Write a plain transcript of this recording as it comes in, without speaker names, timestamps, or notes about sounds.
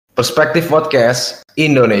Perspektif Podcast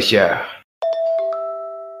Indonesia.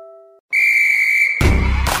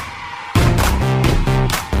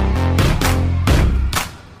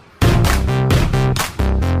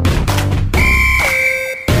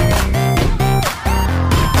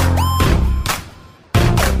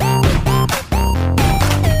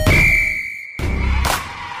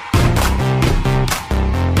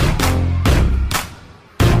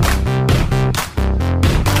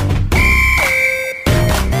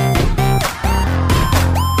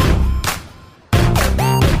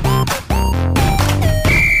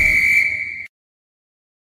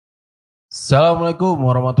 Assalamualaikum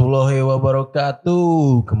warahmatullahi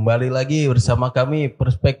wabarakatuh. Kembali lagi bersama kami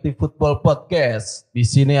Perspektif Football Podcast. Di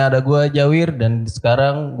sini ada gue Jawir dan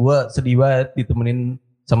sekarang gue sedih banget ditemenin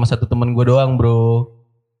sama satu temen gue doang, bro.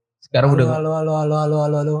 Sekarang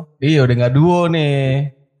Halo. Iya, udah nggak duo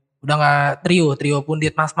nih. Udah nggak trio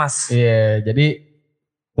pundit mas. Iya, jadi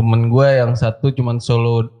temen gue yang satu cuman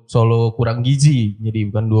solo kurang gizi, jadi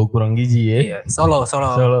bukan duo kurang gizi ya. Iya, solo.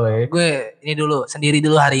 Ya. Gue ini dulu, sendiri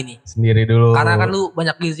dulu hari ini. Sendiri dulu. Karena kan lu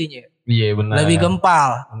banyak gizinya. Iya benar. Lebih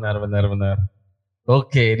gempal. Benar.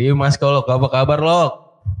 Oke, dia Mas Kolok, apa kabar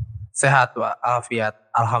Lok? Sehat Pak, alfiat,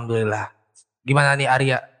 alhamdulillah. Gimana nih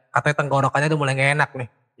Arya? Katanya tenggorokannya udah mulai gak enak nih.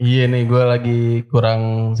 Iya nih, gue lagi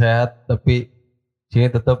kurang sehat, tapi sini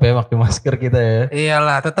tetap ya pakai masker kita ya.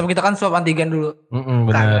 Iyalah, tetap kita kan swab antigen dulu.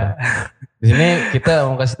 Benar. Di sini kita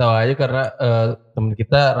mau kasih tahu aja karena teman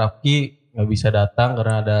kita Rafki nggak bisa datang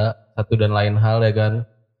karena ada satu dan lain hal ya kan.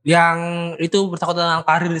 Yang itu bersangkutan dengan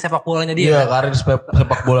karir di sepak bolanya dia. Iya, karir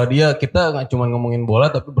sepak bola dia. Kita nggak cuma ngomongin bola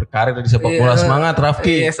tapi berkarir di sepak bola. Semangat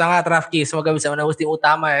Rafki. Iya, semangat Rafki. Semoga bisa menembus tim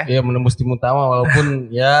utama ya. Iya, menembus tim utama walaupun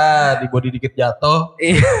ya di body dikit jatuh.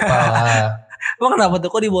 Iya. Emang kenapa tuh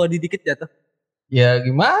kok di bawah dikit jatuh? Ya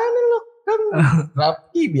gimana lo kan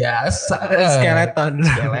Rafki biasa. Skeleton.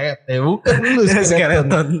 Bukan lu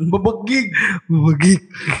skeleton. Bebegik.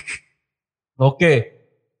 Oke.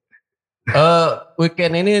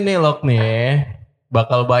 Weekend ini nih Lok nih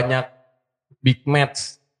bakal banyak big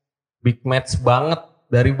match banget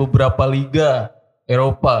dari beberapa liga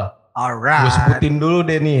Eropa. Alright. Gue sebutin dulu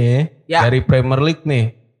deh nih ya. Dari Premier League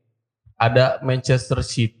nih ada Manchester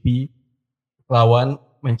City lawan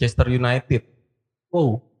Manchester United.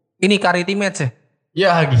 Oh, ini Karity match ya?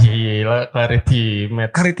 Ya gila,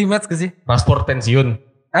 Karity match ke sih? Rashford pensiun.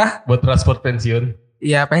 Buat Rashford pensiun.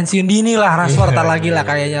 Iya, pensiun dini lah Rashford lagi lah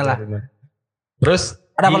kayaknya lah. Terus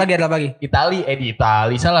ada apa lagi? Itali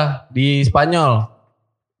salah. Di Spanyol.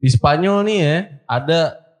 Di Spanyol nih ya,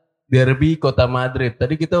 ada derby Kota Madrid.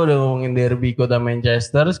 Tadi kita udah ngomongin derby Kota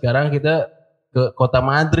Manchester, sekarang kita ke Kota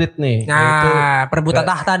Madrid nih. Nah, perebutan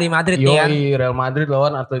tahta di Madrid nih kan. Real Madrid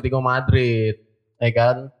lawan Atletico Madrid. Ya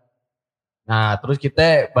kan. Nah, terus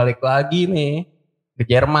kita balik lagi nih ke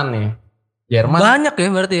Jerman nih. Banyak ya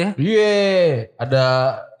berarti ya? Iya, ada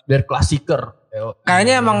Der Klassiker.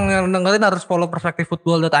 Kayaknya emang yang dengerin harus follow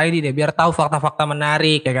perspektiffootball.id deh biar tahu fakta-fakta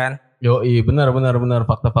menarik ya kan. Yoi, benar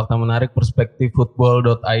fakta-fakta menarik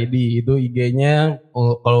perspektiffootball.id itu IG-nya.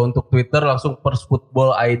 Kalau untuk Twitter langsung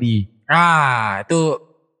persfootball.id. Itu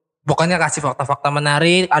pokoknya kasih fakta-fakta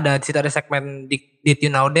menarik. Ada di situ ada segmen Did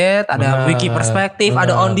You Know That, ada wiki perspektif,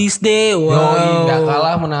 ada On This Day. Wow. Yoi, gak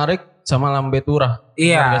kalah menarik sama Lambe Turah.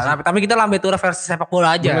 Iya, tapi kita Lambe Turah versi sepak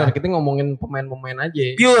bola aja. Bener, kita ngomongin pemain-pemain aja.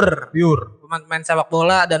 Pure. Pemain sepak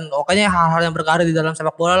bola dan pokoknya hal-hal yang berkarir di dalam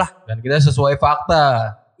sepak bola lah. Dan kita sesuai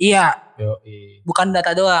fakta. Iya. Yoi. Bukan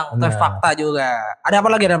data doang, tapi fakta juga. Ada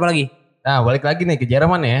apa lagi? Nah, balik lagi nih ke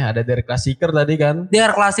Jerman ya. Ada Der Klassiker tadi kan.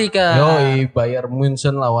 Der Klassiker. Yoi, Bayern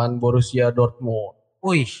München lawan Borussia Dortmund.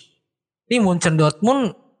 Wih. Ini München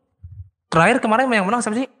Dortmund terakhir kemarin yang menang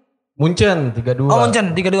siapa sih? München 3-2. Oh,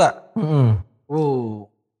 München 3-2.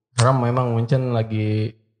 Karena memang München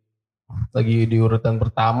lagi di urutan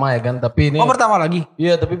pertama ya kan, tapi ini pertama lagi.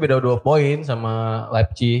 Iya, tapi beda 2 poin sama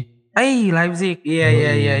Leipzig. Leipzig.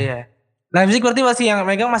 Iya. Leipzig berarti masih yang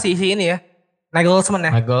megang masih isi ini ya. Nagelsmann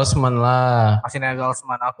lah. Masih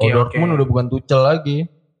Nagelsmann. Oke. Dortmund udah bukan Tuchel lagi.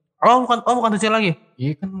 Bukan Tuchel lagi.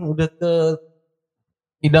 Iya kan udah ke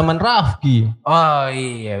idaman Rafki. Oh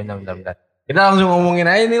iya, benar. Kita langsung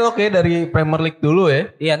ngomongin aja nih loh kayak dari Premier League dulu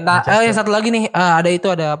ya. Iya, yang satu lagi nih, ada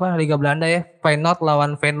apa Liga Belanda ya, Feyenoord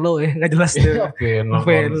lawan Venlo ya, enggak jelas tuh.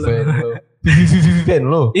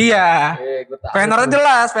 Venlo. Iya. Feyenoord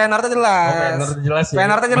jelas. Feyenoord jelas ya.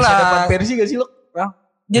 Masih ada Van Persie gak sih lo?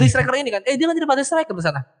 Jadi striker ini kan. Dia kan jadi pelatih striker di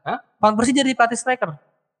sana. Van Persie jadi pelatih striker.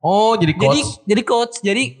 Oh, jadi coach. Jadi coach.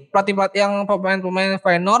 Jadi pelatih yang pemain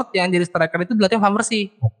Feyenoord yang jadi striker itu dilatih Van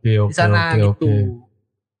Persie. Oke. Di sana gitu.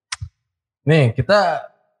 Nih, kita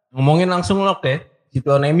ngomongin langsung Lok ya.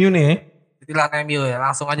 Situan MU nih. pilihan MU ya,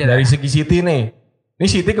 langsung aja Dari deh. segi City nih. Ini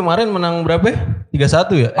City kemarin menang berapa ya?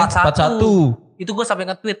 3-1 ya? 4-1. Itu gue sampai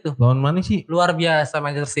nge-tweet tuh. Lawan mana sih? Luar biasa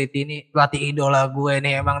Manchester City ini, pelatih idola gue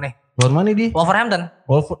nih emang nih. Lawan mana dia? Wolverhampton.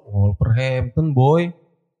 Wolverhampton boy.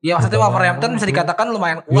 Ya maksudnya Wolverhampton bisa dikatakan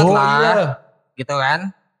lumayan kuat lah. Iya. Gitu kan.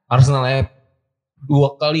 Arsenal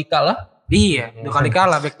 2 kali kalah. Iya, 2 kali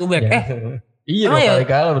kalah back to back. Iya, emang 2 kali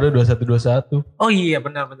kalah bro, 2-1. Oh iya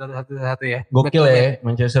benar 1-1 ya. Gokil Back to back. ya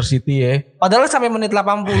Manchester City ya. Padahal sampai menit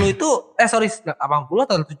 80 itu 80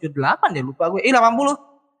 atau 78 ya lupa gue. 80.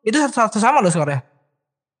 Itu satu sama loh skornya.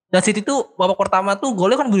 Dan City tuh babak pertama tuh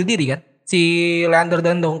golnya kan bunuh diri kan. Si Leander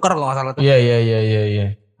dan Donker kalau gak salah tuh.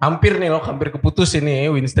 Iya. Hampir nih loh, hampir keputus ini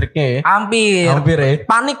win streaknya ya. Hampir ya.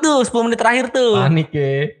 Panik tuh 10 menit terakhir tuh. Panik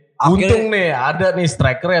ya. Akhirnya- Untung nih ada nih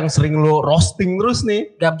striker yang sering lo roasting terus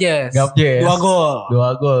nih. Gabjes. 2 gol.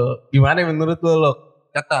 2 gol. Gimana menurut lo?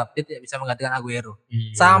 Tetap dia tidak bisa menggantikan Aguero.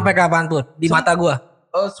 Iya. Sampai kapanpun di mata gua.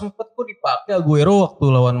 Sempet kok dipakai Aguero waktu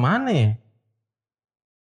lawan mana ya?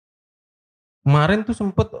 Kemarin tuh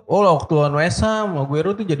sempet, waktu lawan West Ham,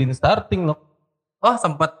 Aguero tuh jadiin starting loh. Oh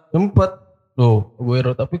sempet. Sempet. Loh,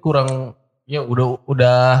 Aguero tapi kurang, ya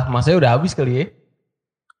udah masanya udah habis kali ya.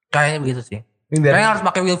 Kayaknya begitu sih. Ini dari, Kayaknya harus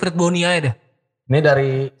pakai Wilfried Bony aja deh. ini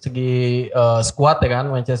dari segi squad ya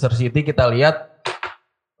kan, Manchester City kita lihat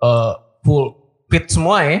full fit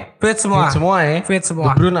semua ya. Fit semua.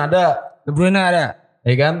 De Bruyne ada, De Bruyne ada.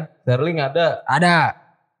 ya kan? Sterling ada. Ada.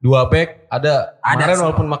 2 back ada. Kemarin semua.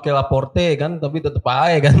 walaupun pakai Laporte kan, tapi tetep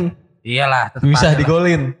aja kan. Iyalah. tetep Bisa ada lah.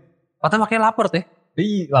 digolin. Atau pakai Laporte ya?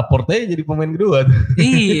 Laporte jadi pemain kedua tuh.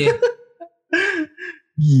 Iya.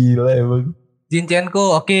 Gila emang.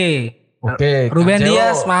 Zinchenko oke. Oke. Ruben Cancelo.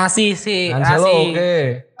 Dias masih sih. Cancelo oke.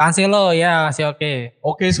 Cancelo ya masih oke.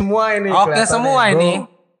 Oke semua ini. Oke kelihatannya, semua bro. ini.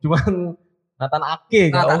 Cuman Nathan Ake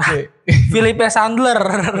gak Nathan oke. Philippe Sandler.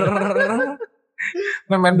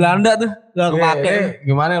 Pemain Belanda tuh. Gak Oke, kepake. ini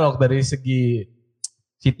gimana loh dari segi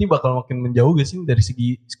City bakal makin menjauh gak sih dari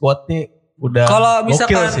segi squadnya udah Kalau gokil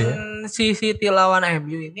misalkan sih ya. si City lawan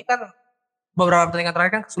MU ini kan beberapa pertandingan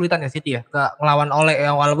terakhir kan kesulitan ya City ya ke ngelawan Ole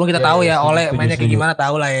yang walaupun kita Iya, tahu ya setuju, Ole setuju, mainnya kayak setuju. gimana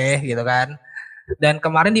tahu lah ya gitu kan. Dan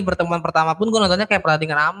kemarin di pertemuan pertama pun gue nontonnya kayak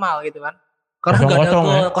pertandingan amal gitu kan. Karena gak ada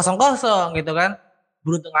 0-0 gol ya. 0-0 gitu kan.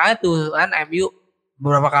 Beruntung aja tuh kan MU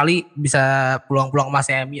beberapa kali bisa peluang-peluang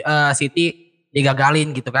emasnya City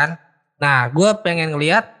digagalin gitu kan. Nah gue pengen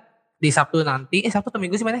ngelihat di Sabtu nanti, Sabtu atau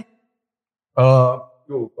Minggu sih mainnya?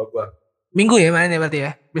 Lupa gua. Minggu ya mainnya berarti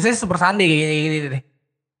ya. Biasanya Super Sunday kayak gini deh.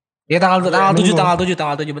 Ya tanggal 7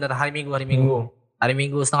 bener hari Minggu. Hari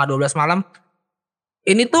Minggu setengah 12 malam.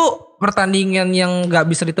 Ini tuh pertandingan yang gak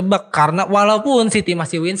bisa ditebak karena walaupun City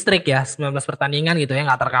masih win streak ya 19 pertandingan gitu ya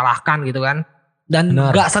gak terkalahkan gitu kan. Dan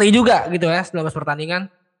Benar. gak seri juga gitu ya 19 pertandingan.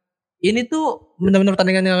 Ini tuh benar-benar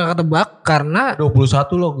pertandingan yang gak ketebak karena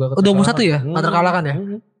 21 loh gak 21 ya? Gak terkalahkan ya?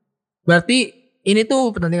 Berarti ini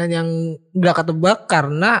tuh pertandingan yang gak ketebak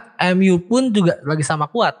karena MU pun juga lagi sama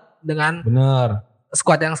kuat dengan Benar.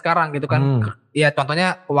 squad yang sekarang gitu kan. Ya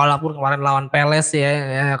contohnya walaupun kemarin lawan Palace ya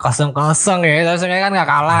 0-0 ya. Tapi kan gak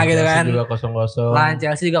kalah gitu kan. Juga 0-0. Lawan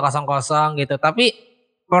Chelsea juga 0-0 gitu. Tapi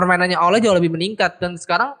permainannya Ole jauh lebih meningkat. Dan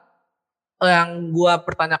sekarang yang gua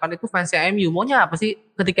pertanyakan itu fansnya MU. Maunya apa sih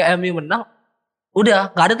ketika MU menang? Udah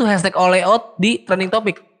gak ada tuh hashtag Ole out di trending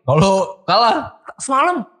topic. Kalau kalah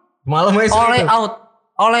Semalam malam aja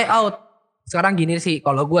Ole out. Sekarang gini sih,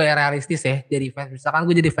 kalau gue ya realistis ya, jadi fans. Misalkan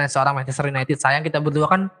gue jadi fans seorang Manchester United, sayang kita berdua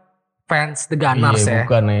kan fans The Gunners ya.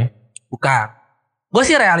 Bukan ya. Bukan. Gue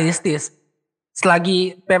sih realistis.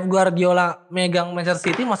 Selagi Pep Guardiola megang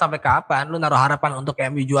Manchester City mau sampai kapan? Lu naruh harapan untuk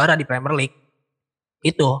MU juara di Premier League?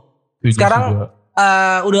 Itu. Sekarang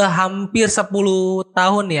udah hampir 10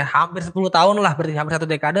 tahun ya, hampir 10 tahun lah, berarti hampir 1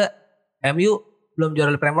 dekade MU belum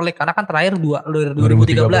juara di Premier League karena kan terakhir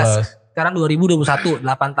 2013. Sekarang 2021, 8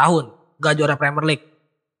 tahun gak juara Premier League.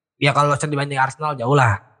 Ya kalau dibanding Arsenal jauh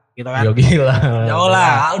lah, gitu kan. Ya gila. Jauh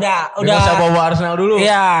lah, udah. Gak usah bawa Arsenal dulu.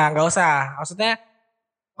 Iya, gak usah. Maksudnya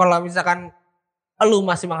kalau misalkan lu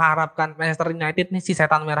masih mengharapkan Manchester United nih si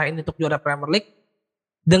setan merah ini untuk juara Premier League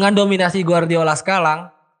dengan dominasi Guardiola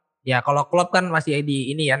sekarang, ya kalau Klopp kan masih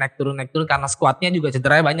di ini ya naik turun karena skuadnya juga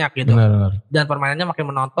cederanya banyak gitu. Benar. Dan permainannya makin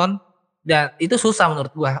menonton. Dan itu susah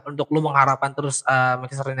menurut gua untuk lu mengharapkan terus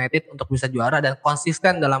Manchester United untuk bisa juara dan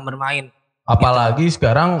konsisten dalam bermain. Apalagi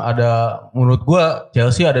sekarang ada menurut gua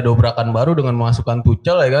Chelsea ada dobrakan baru dengan memasukkan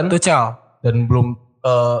Tuchel ya kan. Tuchel Dan belum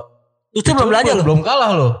Tuchel belum belanja loh. Belum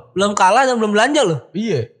kalah loh. Belum kalah dan belum belanja loh.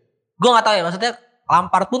 Iya. Gua gak tahu ya maksudnya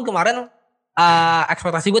Lampard pun kemarin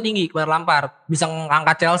ekspektasi gue tinggi kepada Lampard bisa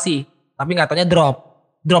ngangkat Chelsea. Tapi gak taunya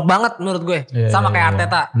drop banget menurut gue. Iya, Sama iya, kayak iya.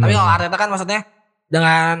 Arteta. Benar. Tapi kalau Arteta kan maksudnya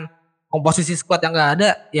dengan komposisi squad yang nggak ada,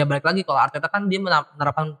 ya balik lagi kalau Arteta kan dia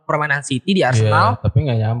menerapkan permainan City di Arsenal, tapi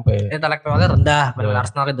nggak nyampe. Intelektualnya rendah permainan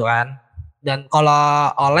Arsenal gitu kan. Dan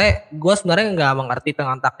kalau Ole, gue sebenarnya nggak mengerti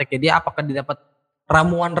dengan taktiknya dia, apakah dia dapat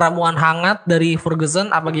ramuan-ramuan hangat dari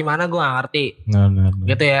Ferguson apa gimana, gue nggak ngerti.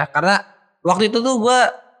 Gitu ya, karena waktu itu tuh gue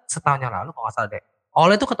setahun yang lalu kalau nggak salah deh,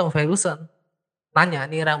 Ole tuh ketemu Ferguson, nanya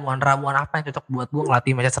nih ramuan-ramuan apa yang cocok buat gue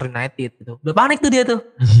ngelatih Manchester United gitu. Udah panik tuh dia tuh.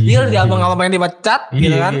 Dia udah abang-abang yang dipecat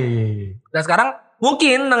gitu kan. Dan sekarang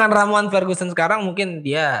mungkin dengan ramuan Ferguson sekarang mungkin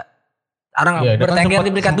dia sekarang bertengger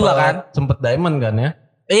di peringkat 2 kan. Sempet diamond kan ya.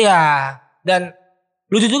 Iya. Dan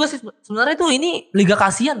lucu juga sih sebenarnya tuh ini liga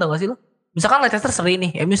kasihan tau gak sih lu. Misalkan Leicester seri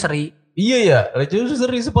nih, MU seri. Iya ya, Leicester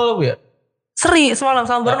seri semalam ya. Seri semalam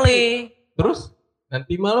sama Burnley. Terus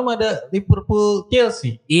nanti malam ada Liverpool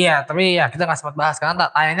Chelsea. Iya, tapi ya kita gak sempat bahas karena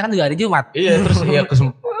tayangnya kan juga hari Jumat. Iya, terus ya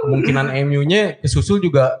kemungkinan MU-nya kesusul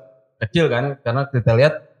juga kecil kan, karena kita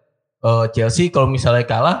lihat Chelsea kalau misalnya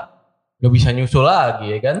kalah gak bisa nyusul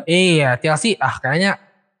lagi ya kan. Iya, Chelsea kayaknya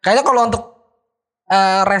kalau untuk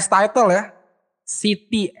race title ya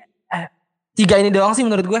City 3 ini doang sih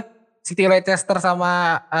menurut gue. City, Leicester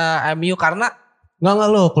sama MU karena Enggak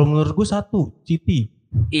loh, kalau menurut gue 1 City.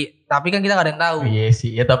 Tapi kan kita gak ada yang tahu. Iya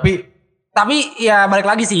sih, ya tapi ya balik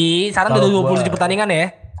lagi sih. Sekarang udah 27 pertandingan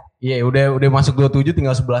ya. Iya, udah masuk 27,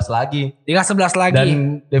 tinggal 11 lagi. Tinggal 11 lagi.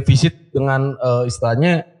 Dan defisit dengan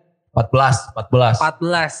istilahnya 14.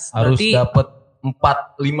 Harus dapat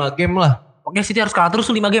 4-5 game lah. Oke, City harus kalah terus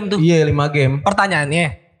 5 game tuh. Iya, 5 game. Pertanyaannya,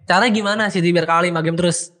 caranya gimana City biar kalah 5 game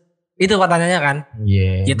terus? Itu pertanyaannya kan?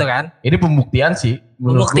 Iya. Gitu kan? Ini pembuktian sih.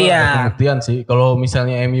 Pembuktian sih. Kalau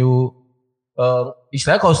misalnya MU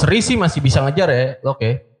istilahnya kalau seri sih masih bisa ngejar ya.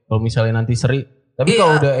 Oke. Kalau misalnya nanti seri. Tapi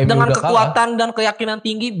kalau udah MU dengan udah kekuatan kalah, dan keyakinan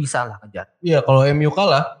tinggi bisa lah ngejar. Iya, kalau MU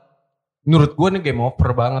kalah, menurut gue nih game over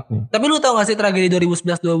banget nih. Tapi lu tau gak sih tragedi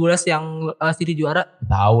 2011-12 yang City juara?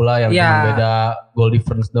 Tahu lah, yang cuma beda goal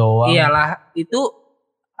difference doang. Iyalah, itu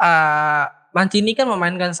Mancini kan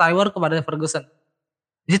memainkan Cywar kepada Ferguson.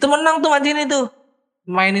 Di situ menang tuh Mancini tuh.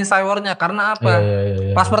 Mainin Cywarnya karena apa?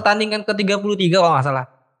 Iya. Pas pertandingan ke-33 kalau gak salah.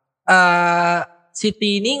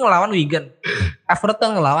 City ini ngelawan Wigan.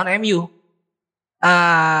 Everton ngelawan MU.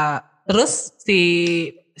 Terus si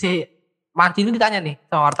Mancini ditanya nih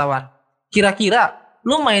sama wartawan, kira-kira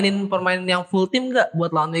lu mainin permainan yang full tim gak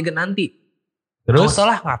buat lawan Wigan nanti? Terus? Gak usah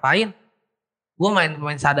lah, ngapain? Gue main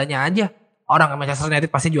pemain seadanya aja. Orang Manchester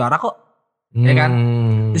United pasti juara kok. Ya kan?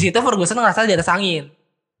 Di situ Ferguson ngerasa dia ada sangin.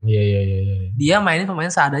 Iya. Dia mainin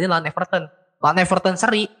pemain seadanya lawan Everton. Lawan Everton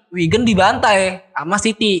seri, Wigan dibantai sama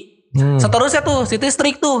City. Seterusnya tuh City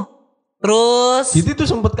streak tuh. Terus City tuh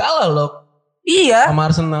sempet kalah loh. Iya. Sama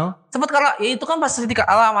Arsenal. Sempet kalah. Ya itu kan pas City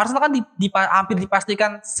kalah sama Arsenal kan hampir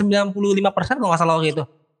dipastikan 95% kalau gak salah gitu.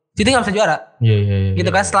 City gak bisa juara. Iya. Gitu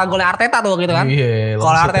kan setelah golnya Arteta tuh gitu kan. Iya.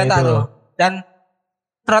 Gol Arteta tuh. Dan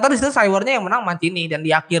ternyata di situ Cywarnya yang menang Mancini. Dan di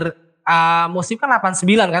akhir musim kan 89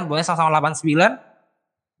 kan. Boleh sama-sama 89.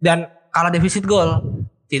 Dan kalah defisit gol.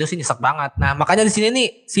 Itu sih nyesek banget. Nah makanya di sini nih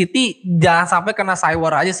City jangan sampai kena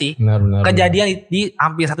Cywar aja sih. Benar. Kejadian di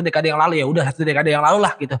hampir 1 dekade yang lalu, ya udah 1 dekade yang lalu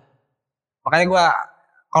lah gitu. Makanya gue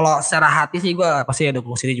kalau secara hati sih gue pasti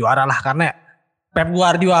dukung City juara lah, karena Pep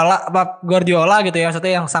Guardiola gitu ya,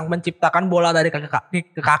 maksudnya yang sang menciptakan bola dari kaki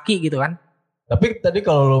ke kaki gitu kan. Tapi tadi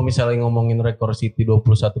kalau lo misalnya ngomongin rekor City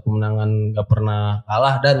 21 kemenangan gak pernah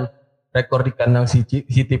kalah, dan rekor di kandang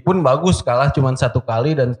City pun bagus, kalah cuma 1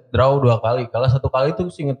 kali dan draw 2 kali. Kalah 1 kali itu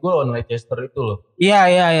inget gue lawan Leicester itu loh. Iya.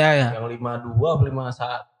 Yang 5-2 atau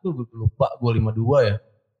 5-1 gue lupa, gue 5-2 ya.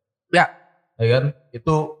 Ya kan?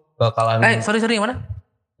 Itu kekalahan. Sorry yang mana?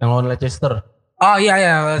 Yang lawan Leicester. Oh iya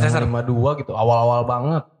Leicester. Yang 5-2 gitu, awal-awal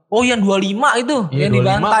banget. Oh yang 25 itu, iya, yang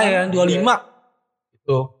dibantai kan? Yang 25. Iya.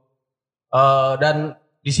 Itu. Dan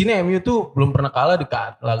di sini MU tuh belum pernah kalah di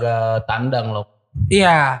laga tandang loh.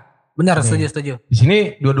 Iya, benar, setuju. Di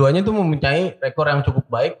sini dua-duanya tuh mempunyai rekor yang cukup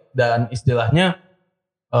baik, dan istilahnya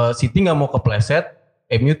City nggak mau kepleset,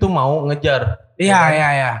 MU tuh mau ngejar.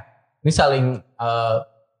 Iya. Ini saling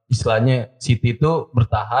istilahnya City itu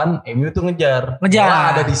bertahan, MU tuh ngejar.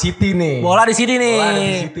 Bola ada di City nih. Bola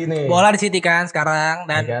di City kan sekarang.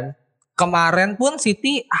 Dan kan? Kemarin pun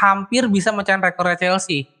City hampir bisa mencapai rekornya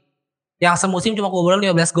Chelsea. Yang semusim cuma kebobolan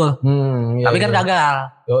 15 gol. Tapi kan gagal.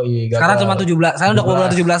 Gagal. Sekarang cuma 17. Sekarang udah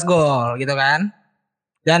kebobolan 17 gol gitu kan.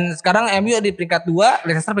 Dan sekarang MU di peringkat 2,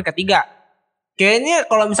 Leicester peringkat 3. Kayaknya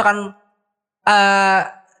kalau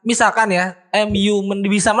misalkan ya MU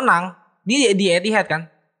bisa menang di Etihad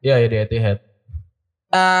kan. Iya di Etihad.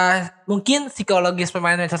 Mungkin psikologis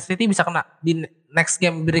pemain Manchester City bisa kena di next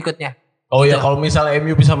game berikutnya. Oh iya, kalau misalnya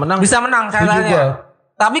MU bisa menang caranya.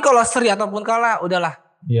 Tapi kalau seri ataupun kalah udahlah.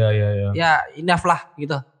 Iya. Ya enough lah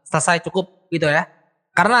gitu. Selesai cukup gitu ya.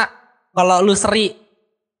 Karena kalau lu seri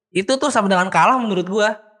itu tuh sama dengan kalah menurut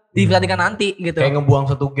gua di pertandingan nanti gitu. Kayak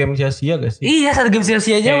ngebuang satu game sia-sia gak sih? Iya, satu game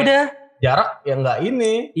sia-sia aja Kayak udah. Jarak yang nggak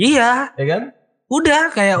ini. Iya. Ya kan?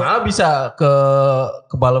 Udah kayak Malah bisa ke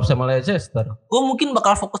balap sama Leicester. gue mungkin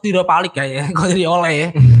bakal fokus di Europa League kayaknya kalau jadi Ole ya.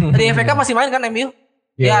 Di FA Cup masih main kan MU?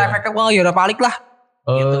 Ya FA Cup gue Europa League lah.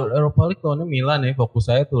 Gitu. Europa League lawannya Milan ya,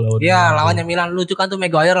 fokus saya tuh lawan. Iya, lawannya Milan lucu kan tuh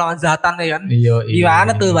Maguire lawan Zlatan ya kan. Iya.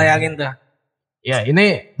 Gimana tuh bayangin tuh. Ya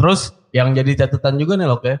ini terus yang jadi catatan juga nih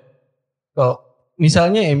Lok ya. Kalau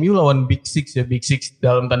misalnya MU lawan Big Six ya, Big Six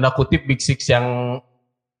dalam tanda kutip Big Six yang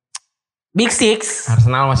Big Six.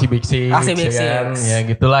 Arsenal masih Big Six, masih Big kan? Six. Ya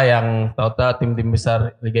gitulah yang tahu-tahu tim-tim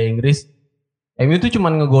besar Liga Inggris. MU tuh cuma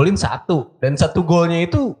ngegolin 1 dan 1 golnya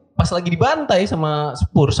itu pas lagi dibantai sama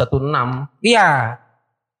Spurs 1-6. Iya.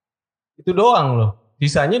 Itu doang loh.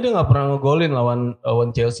 Sisanya dia nggak pernah ngegolin lawan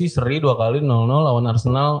Chelsea seri 2 kali 0-0, lawan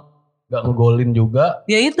Arsenal nggak ngegolin juga.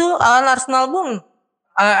 Ya itu lawan Arsenal pun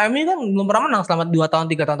MU kan belum pernah menang selama 2 tahun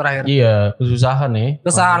 3 tahun terakhir. Iya, kesusahan ya.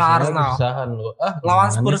 Kesusahan Arsenal. Kesusahan loh. Lawan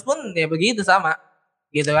Spurs pun ya begitu sama.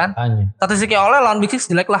 Gitu kan. Tanya. Statistiknya Ole lawan Big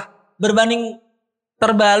Six jelek lah. Berbanding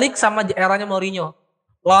terbalik sama eranya Mourinho.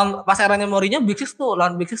 Pas eranya Mourinho Big Six tuh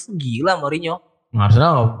lawan Big Six tuh gila Mourinho.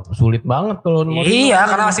 Arsenal sulit banget kalau Mourinho. Iya,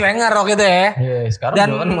 karena masih Wenger waktu itu ya. Iya, sekarang Dan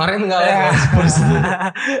kan kemarin enggak lawan Spurs.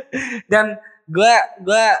 Dan gue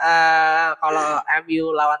kalau MU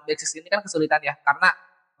lawan Big Six ini kan kesulitan ya, karena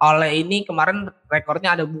Ole ini kemarin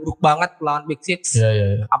rekornya ada buruk banget lawan Big Six.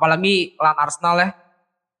 Iya. Apalagi lawan Arsenal ya.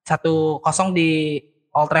 1-0 di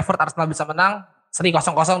Old Trafford Arsenal bisa menang, seri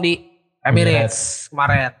 0-0 di Emirates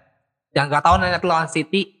kemarin. Yang nggak tahu nanti lawan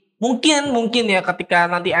City. Mungkin ya ketika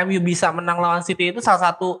nanti MU bisa menang lawan City itu salah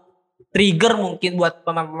satu trigger mungkin buat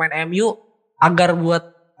pemain-pemain MU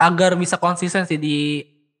agar bisa konsisten sih di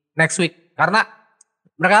next week. Karena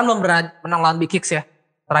mereka kan belum pernah menang lawan Big Six ya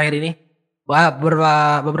terakhir ini.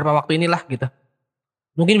 Beberapa waktu inilah gitu.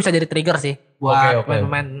 Mungkin bisa jadi trigger sih buat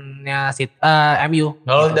pemain-pemainnya MU.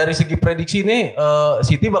 Kalau dari segi prediksi nih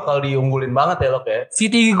City bakal diunggulin banget ya Lok ya.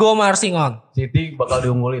 City go marching on. City bakal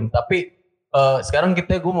diunggulin. Tapi sekarang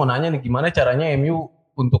gue mau nanya nih gimana caranya MU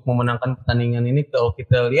untuk memenangkan pertandingan ini. Kalau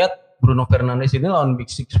kita lihat Bruno Fernandes ini lawan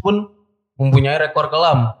Big Six pun mempunyai rekor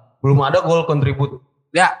kelam. Belum ada gol kontribut.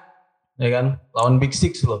 Ya kan? Lawan Big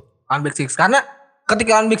Six loh. Lawan Big Six. Karena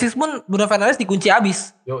ketika lawan Big Six pun Bruno Fernandes dikunci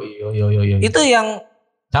abis. Yo. Itu yang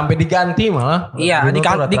sampai diganti malah. Iya,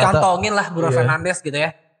 dikantongin lah Bruno Fernandes gitu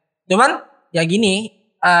ya. Cuman ya gini,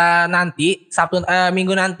 nanti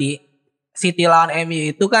Minggu nanti City lawan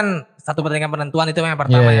MU itu kan satu pertandingan penentuan itu yang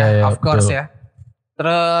pertama of course betul. Ya.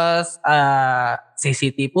 Terus si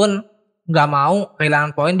City pun nggak mau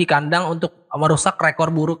kehilangan poin di kandang untuk merusak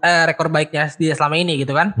rekor baiknya dia selama ini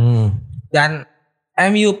gitu kan. Dan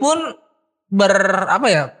MU pun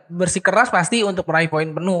bersikeras pasti untuk meraih poin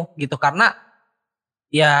penuh gitu, karena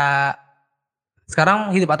ya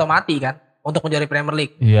sekarang hidup atau mati kan untuk menjadi Premier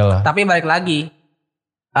League. Iyalah. Tapi balik lagi,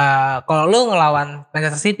 kalau lu ngelawan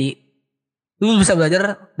Manchester City, lu bisa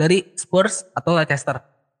belajar dari Spurs atau Leicester.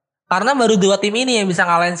 Karena baru 2 tim ini yang bisa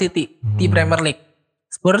ngalahin City di Premier League.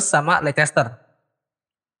 Spurs sama Leicester.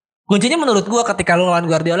 Kuncinya menurut gua ketika lu ngelawan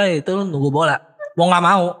Guardiola itu lu nunggu bola. Mau gak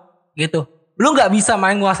mau gitu. Lu gak bisa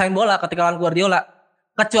main nguasain bola ketika lawan Guardiola.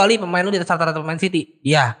 Kecuali pemain lu di atas rata-rata pemain City.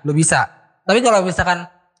 Iya, lu bisa. Tapi kalau misalkan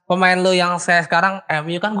pemain lu yang saya sekarang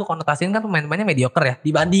MU kan gue konotasiin kan pemain-pemainnya mediocre ya.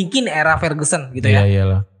 Dibandingin era Ferguson gitu ya.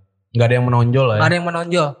 Iyalah. Gak ada yang menonjol lah ya. Gak ada yang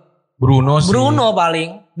menonjol. Bruno paling.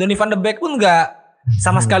 Donny van de Beek pun gak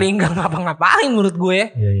sama sekali gak ngapa-ngapain menurut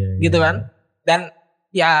gue. Iya. Gitu kan. Dan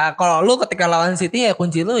ya kalau lu ketika lawan City ya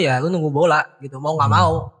kunci lu ya lu nunggu bola gitu. Mau gak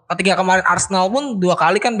mau. Ketika kemarin Arsenal pun 2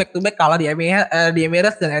 kali kan back to back kalah di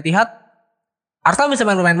Emirates dan Etihad. Arsenal bisa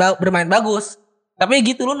bermain bagus. Tapi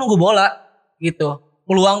gitu lu nunggu bola gitu.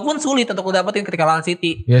 Peluang pun sulit untuk lu dapetin ketika lawan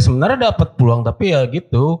City. Ya sebenarnya dapat peluang tapi ya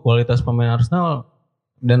gitu. Kualitas pemain Arsenal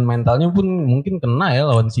dan mentalnya pun mungkin kena ya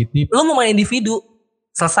lawan City. Lu mau main individu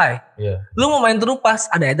selesai. Iya. Lu mau main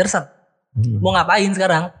terupas ada Ederson. Mau ngapain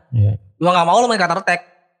sekarang? Iya. Lu gak mau lu main counter attack.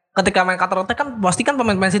 Ketika main counter attack kan pasti kan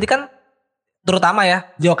pemain City kan terutama ya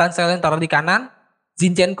Joe Cancelo taruh di kanan,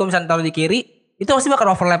 Zinchenko misalnya taruh di kiri, itu pasti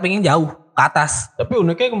bakal overlapping yang jauh ke atas. Tapi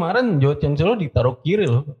uniknya kemarin Joe Cancelo ditaruh kiri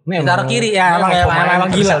loh. Ditaruh kiri ya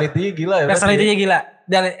emang gila. Versatility-nya gila ya. Versatility-nya gila.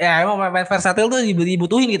 Dan ya emang main versatil tuh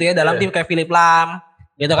dibutuhin gitu ya dalam tim kayak Philip Lam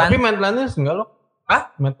gitu kan. Tapi Maitland-Niles enggak loh.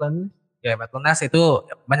 Hah? Maitland-Niles. Ya Maitland-Niles itu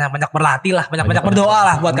banyak berlatih lah, banyak berdoa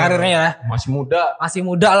lah buat karirnya ya. Masih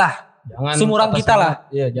muda lah. Jangan sumuran kita semangat. lah.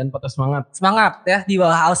 Iya, jangan patah semangat. Semangat ya di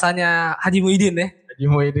bawah ausanya Haji Muhyiddin ya. Haji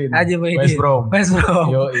Muhyiddin. Haji Muhyiddin. West Brom.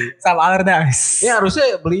 Yoi. Sama Allardyce. Ini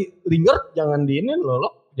harusnya beli Lingard jangan diinin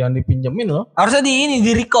loh. Jangan dipinjemin loh. Harusnya di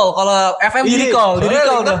recall. Kalau FM di recall. Di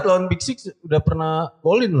recall Lingard lawan Big Six udah pernah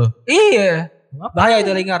golin loh. Iya. Bahaya itu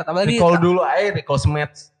Lingard. Apalagi recall dulu aja, recall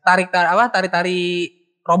smash. Tarik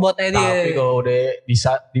robotnya dia. Tapi kalau udah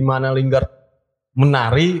di mana Lingard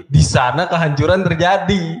menari, di sana kehancuran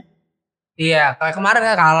terjadi. Iya, kayak kemarin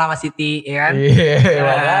kan kalah sama City, ya kan? Iya,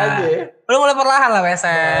 makanya. Lu mulai perlahan lah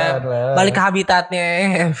WSM. Balik ke habitatnya.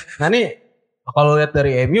 Nah nih, kalau lihat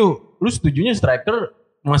dari MU, lu setujunya striker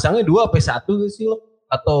masangnya 2 apa 1 sih lo?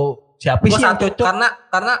 Atau siapa sih yang cocok?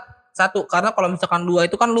 Karena kalau misalkan 2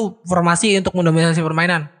 itu kan lu formasi untuk mendominasi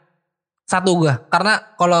permainan. 1 gua. Karena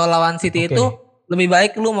kalau lawan City itu lebih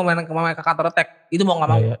baik lu memainkan ke counter attack. Itu mau nggak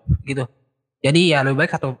mau gitu. Jadi ya lebih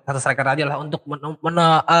baik satu striker aja lah untuk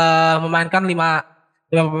memainkan 5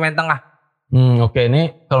 pemain tengah. Oke,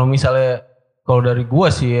 ini kalau misalnya dari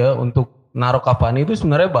gua sih ya untuk naruh Cavani itu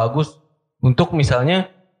sebenarnya bagus. Untuk misalnya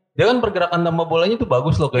dia kan pergerakan tanpa bolanya itu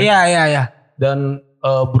bagus loh kayak. Iya. Dan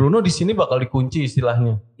Bruno di sini bakal dikunci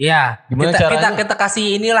istilahnya. Iya. Gimana caranya? Kita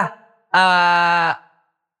kasih inilah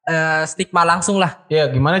stigma langsung lah. Iya,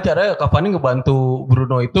 gimana caranya Cavani ngebantu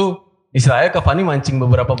Bruno itu? Istilahnya Cavani mancing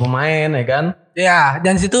beberapa pemain ya kan? Iya,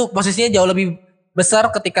 dan situ posisinya jauh lebih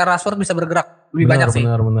besar ketika Rashford bisa bergerak lebih banyak sih.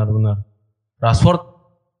 Benar. Rashford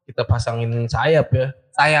kita pasangin sayap ya.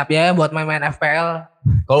 Sayap ya buat main-main FPL.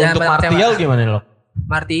 Kalau untuk Martial gimana lo?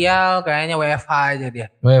 Martial kayaknya WFH aja dia.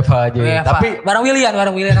 WFH aja. Tapi bareng Willian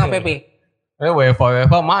sama PP.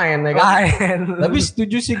 WFH main ya kan? Main. Tapi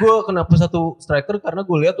setuju sih gue kenapa 1 striker karena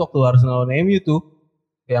gue lihat waktu Arsenal lawan MU tuh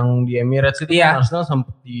yang di Emirates itu kan Arsenal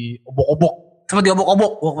sempat diobok-obok.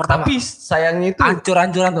 Pertama. Tapi sayangnya itu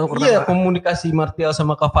hancur-hancuran tuh pertama. Iya, komunikasi Martial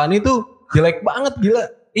sama Cavani tuh jelek banget gila.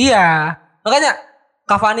 Iya, makanya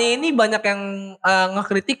Cavani ini banyak yang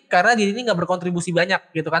ngekritik karena dia ini gak berkontribusi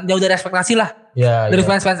banyak gitu kan. Jauh dari ekspektasi lah. Dari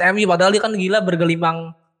fans-fans MU padahal dia kan gila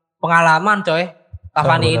bergelimang pengalaman coy.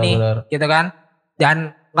 Cavani ini gitu kan.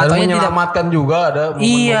 Dan menyelamatkan juga ada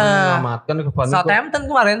menyelamatkan Cavani. Southampton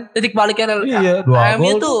kemarin titik baliknya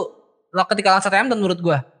MU tuh ketika lawan Southampton menurut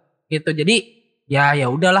gua gitu. Jadi ya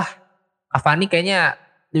udahlah, Cavani kayaknya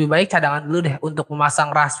lebih baik cadangan dulu deh untuk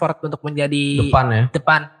memasang Rashford untuk menjadi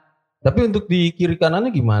depan. Tapi untuk di kiri kanannya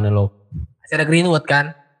gimana lo? Masih ada Greenwood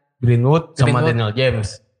kan? Sama Daniel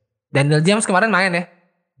James. Daniel James kemarin main ya?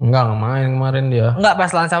 Enggak main kemarin dia. Enggak, pas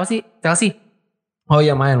lawan sama sih Chelsea. Oh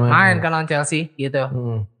iya main kan lawan Chelsea gitu.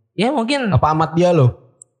 Ya mungkin. Apa Ahmad Diallo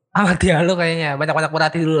kayaknya banyak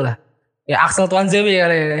berarti dulu lah. Ya Axel Tuanzebe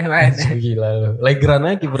kali main. Gila lo. Legrand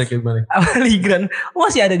aja kiper gimana? Legrand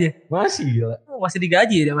masih ada dia. Masih gila. Masih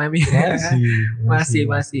digaji dia main.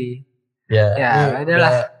 Masih. Ya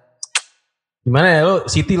adalah. Gimana ya lo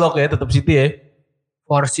City lock ya, tetap City ya?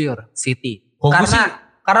 For sure City.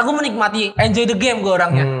 Karena gue menikmati enjoy the game gue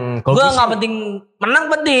orangnya. Gue nggak penting menang,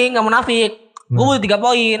 penting nggak munafik. Gue butuh 3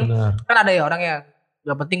 poin. Kan ada ya orang yang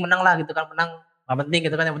gak penting menang lah gitu kan, menang gak penting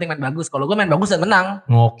gitu kan, yang penting main bagus. Kalau gue main bagus dan menang.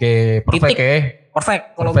 Oke, perfect ya.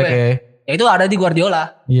 Perfect kalau gue. Ya itu ada di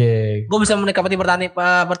Guardiola. Iya. Gue bisa menikmati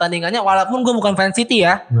pertandingannya walaupun gue bukan fan City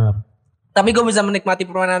ya. Benar. Tapi gue bisa menikmati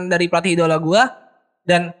permainan dari pelatih idola gue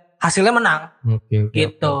dan hasilnya menang. Oke.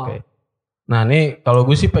 Gitu. Nah nih kalau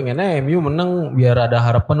gue sih pengennya MU menang biar ada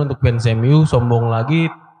harapan untuk fans MU sombong lagi,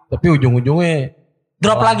 tapi ujung-ujungnya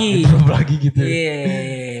drop lagi gitu.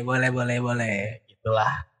 Iya, boleh.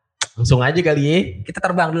 Gitulah. Langsung aja kali ya. Kita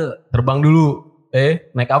terbang dulu.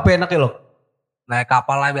 Naik apa enak ya lo? Naik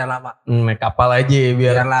kapal lah biar lama. Naik kapal aja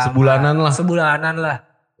biar sebulanan lah.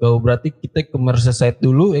 Oh, berarti kita ke Merseyside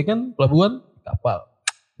dulu ya kan, pelabuhan kapal.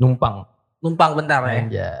 Numpang bentar ya.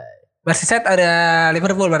 Anjay. Merseyside ada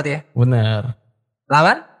Liverpool berarti ya? Bener.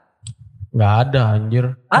 Lawan? Nggak ada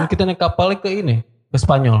anjir. Kan kita naik kapalnya ke ini. Ke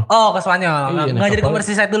Spanyol. Oh, ke Spanyol. Nggak jadi ke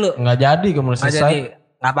Merseyside dulu? Nggak jadi ke Merseyside.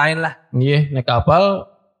 Ngapain lah? Iya, naik kapal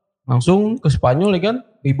langsung ke Spanyol ya kan,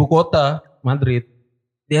 ibu kota Madrid.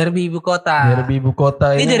 Derby ibu kota.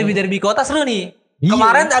 Ini derby kota seru nih. Iya.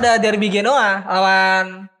 Kemarin ada derby Genoa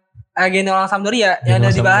lawan Genoa Sampdoria yang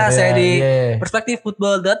ada dibahas ya di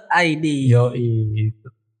perspektiffootball.id. Yoi.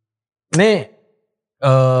 Ini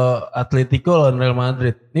Atletico lawan Real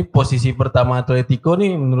Madrid. Ini posisi pertama Atletico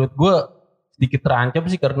nih menurut gue sedikit terancam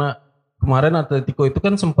sih karena kemarin Atletico itu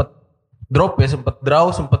kan sempat drop ya, sempat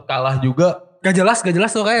draw, sempat kalah juga. Gak jelas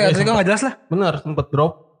tuh kayak Atletico gak jelas lah. Benar, sempat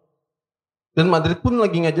drop. Dan Madrid pun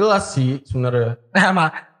lagi gak jelas sih sebenarnya.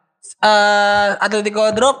 Atletico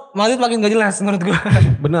drop, Madrid makin gak jelas menurut gue.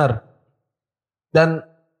 Benar. Dan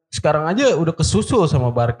sekarang aja udah kesusul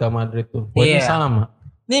sama Barca Madrid tuh. Poinnya sama.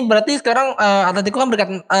 Ini berarti sekarang Atletico kan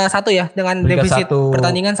berkat 1 ya dengan Peringkat defisit 1.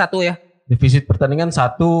 pertandingan 1 ya. Defisit pertandingan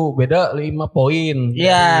 1, beda 5 poin.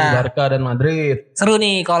 Iya. Dari Barca dan Madrid. Seru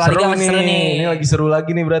nih kalau La Liga masih seru nih. Ini lagi seru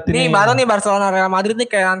lagi nih berarti Nih nih. baru nih Barcelona Real Madrid nih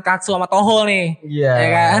kayak Katsu sama Toho nih. Iya ya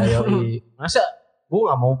kan? Yoi. Masa gue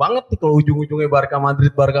gak mau banget nih kalau ujung-ujungnya Barca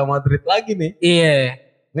Madrid lagi nih. Iya.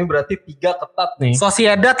 Ini berarti 3 ketat nih.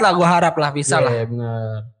 Sociedad lah gue harap lah bisa lah. Iya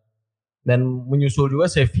benar. Dan menyusul juga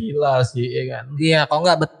Sevilla sih ya kan. Iya kalau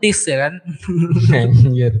nggak Betis ya kan.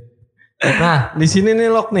 Anjir. Nah di sini nih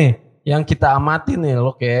Lok nih yang kita amati nih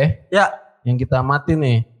Lok ya. Ya. Yang kita amati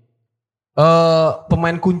nih.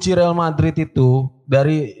 Pemain kunci Real Madrid itu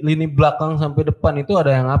dari lini belakang sampai depan itu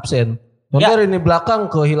ada yang absen. Contoh lini belakang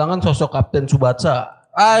kehilangan sosok Kapten Tsubasa.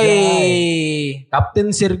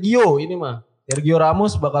 Kapten Sergio ini mah. Sergio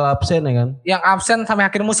Ramos bakal absen ya kan. Yang absen sampai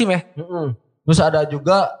akhir musim ya. Terus ada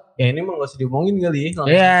juga ya ini mah gak usah diomongin kali.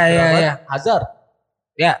 Iya. Hazard.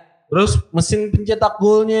 Ya. Terus mesin pencetak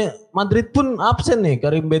golnya Madrid pun absen nih,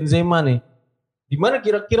 Karim Benzema nih. Gimana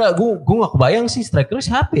kira-kira gue gak kebayang sih strikernya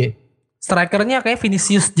siapa ya? Strikernya kayak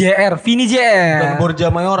Vinicius JR. Vini JR. Dan Borja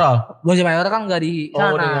Mayoral. Borja Mayoral kan gak di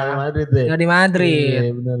sana. Di Madrid deh. Gak di Madrid.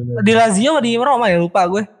 Iya, benar. Di Lazio atau di Roma ya lupa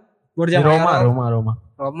gue. Borja di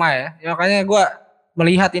Roma ya. Ya makanya gue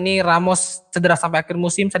melihat ini Ramos cedera sampai akhir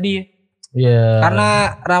musim sedih. Iya.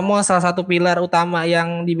 Karena Ramos salah satu pilar utama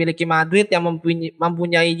yang dimiliki Madrid yang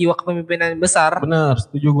mempunyai jiwa kepemimpinan yang besar. Benar,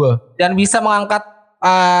 setuju gue. Dan bisa mengangkat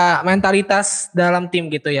mentalitas dalam tim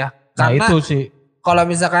gitu ya. Karena itu sih. Kalau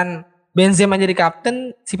misalkan Benzema jadi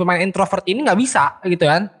kapten, si pemain introvert ini nggak bisa gitu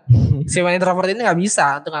kan. Si pemain introvert ini nggak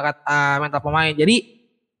bisa untuk ngangkat mental pemain. Jadi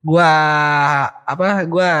gua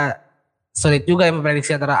sulit juga yang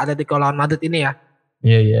memprediksi antara Atletico lawan Madrid ini ya.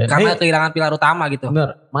 Iya. Karena kehilangan pilar utama gitu.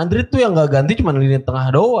 Bener. Madrid tuh yang gak ganti cuma lini tengah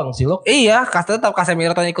doang sih Lok. Iya, tetap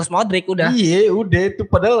Casemiro, Toni Kroos, Modric udah. Iya, udah itu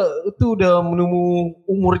padahal itu udah menemu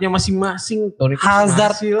umurnya masing-masing. Toni Kroos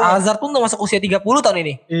Hazard pun udah masuk usia 30 tahun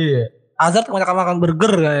ini. Iya. Hazard kebanyakan makan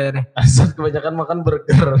burger kayaknya. Hazard kebanyakan makan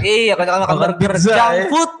burger. Iya, kebanyakan makan burger. Junk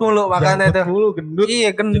food mulu makannya itu. Gendut. Iya,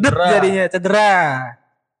 gendut jadinya, cedera.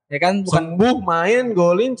 Ya kan, bukan sembuh main,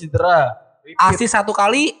 golin, cedera. Asis 1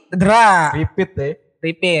 kali, cedera.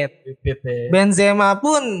 Repeat. Benzema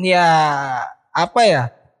pun ya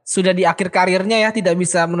sudah di akhir karirnya ya tidak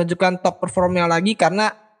bisa menunjukkan top performnya lagi karena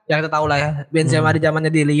ya kita tahu lah ya Benzema di zamannya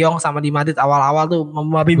di Lyon sama di Madrid awal-awal tuh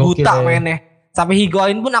membabi buta mainnya. Sampai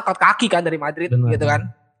Higuain pun angkat kaki kan dari Madrid. Benar, gitu kan.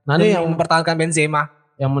 Nah ini yang mempertahankan Benzema.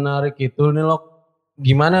 Yang menarik itu nih Lok.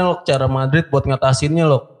 Gimana Lok cara Madrid buat ngatasinnya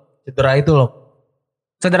Lok? Cedera itu Lok.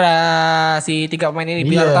 Cedera si 3 pemain ini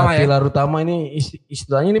pilar utama ya. Pilar utama ini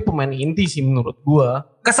istilahnya ini pemain inti sih menurut gua.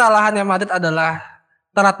 Kesalahannya Madrid adalah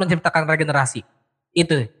telat menciptakan regenerasi.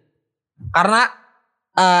 Itu. Karena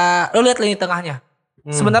lo lihat lini tengahnya.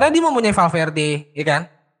 Sebenarnya dia mempunyai Valverde, ya kan?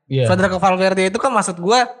 Iya. Federico Valverde itu kan maksud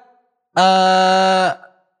gua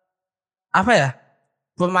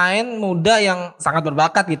pemain muda yang sangat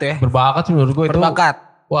berbakat gitu ya. Berbakat sih menurut gua itu. Berbakat.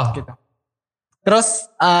 Wah. Gitu. Terus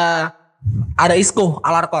ada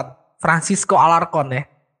Francisco Alarcon ya.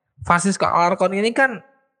 Francisco Alarcon ini kan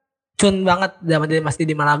cun banget dia masih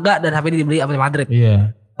di Malaga dan sampai dibeli sama Madrid.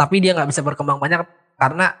 Iya. Tapi dia nggak bisa berkembang banyak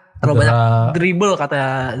karena terlalu banyak dribble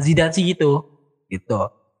kata Zidane sih gitu.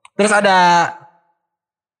 Terus ada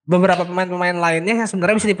beberapa pemain-pemain lainnya yang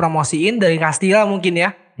sebenarnya bisa dipromosiin dari Castilla mungkin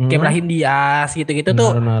ya. Kayak Brahim Diaz gitu-gitu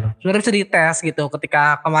tuh sebenarnya bisa dites gitu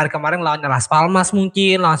ketika kemarin-kemarin lawan Las Palmas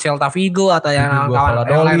mungkin, lawan Celta Vigo atau yang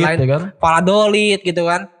lain-lain ya kan? Valladolid gitu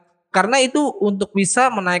kan. Karena itu untuk bisa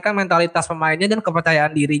menaikkan mentalitas pemainnya dan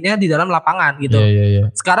kepercayaan dirinya di dalam lapangan gitu. Iya.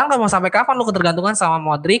 Sekarang udah mau sampai kapan lu ketergantungan sama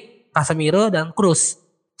Modric, Casemiro dan Kroos.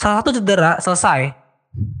 Salah satu cedera selesai.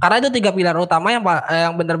 Karena itu 3 pilar utama yang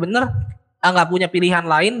benar-benar nggak punya pilihan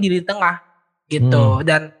lain di tengah gitu.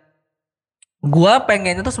 Dan gua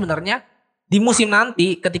pengennya tuh sebenarnya di musim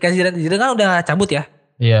nanti ketika Zidane kan udah cabut ya.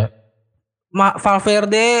 Iya.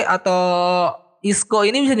 Valverde atau Isco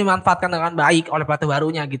ini bisa dimanfaatkan dengan baik oleh pelatih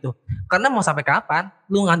barunya gitu. Karena mau sampai kapan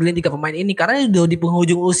lu ngandelin 3 pemain ini karena udah di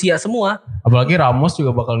penghujung usia semua. Apalagi Ramos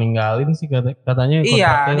juga bakal ninggalin sih katanya.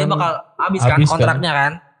 Iya, dia bakal habis kan kontraknya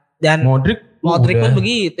kan. Dan Modric pun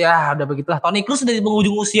begitu ya, udah begitulah. Toni Kroos udah di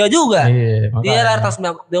penghujung usia juga. Iya,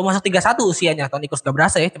 dia masuk 31 usianya. Toni Kroos gak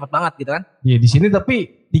berasa ya, cepet banget gitu kan. Iya, di sini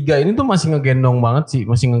tapi 3 ini tuh masih ngegendong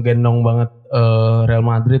banget Real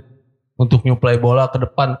Madrid untuk nyuplai bola ke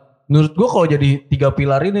depan. Menurut gua kalau jadi 3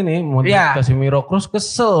 pilar ini nih, Modric, Casemiro, Kroos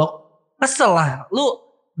kesel lah. Lu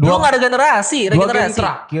gak ada regenerasi. 2 game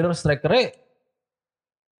terakhir strikernya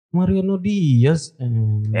Mariano Diaz.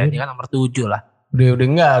 Ya, dia kan nomor 7 lah. Udah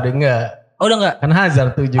enggak. Oh udah enggak? Kan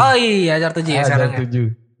Hazard 7. Oh iya Hazard 7 ya sekarang ya.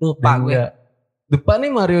 Lupa gue. Depan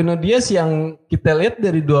nih Mariano Diaz yang kita lihat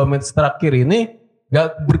dari 2 match terakhir ini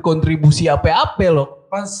gak berkontribusi apa-apa loh.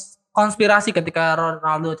 Konspirasi ketika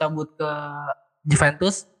Ronaldo cabut ke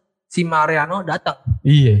Juventus, si Mariano datang.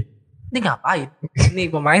 Iya. Ini ngapain?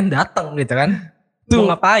 Ini pemain datang gitu kan. Tuh,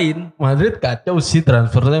 mau ngapain? Madrid kacau sih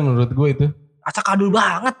transfernya menurut gue itu. Acak adul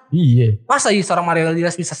banget. Iya. Masa seorang Mariano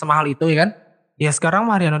Diaz bisa semahal itu ya kan? Ya sekarang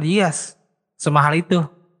Mariano Diaz semahal itu.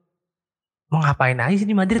 Mau ngapain aja sih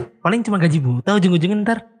di Madrid? Paling cuma gaji buta ujung-ujungnya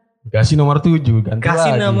ntar. Kasih nomor 7 ganti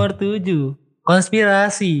Kasih lagi. nomor 7.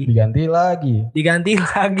 Konspirasi. Diganti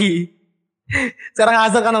lagi. Sekarang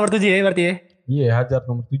Hazard kan nomor 7 ya berarti ya? Iya Hazard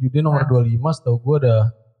nomor 7. Dia nomor 25 setahu gue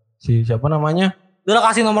ada si siapa namanya?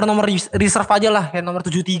 Udah kasih nomor-nomor reserve aja lah. Kayak nomor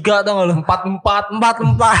 73 tau gak lu? 44.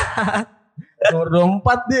 Nomor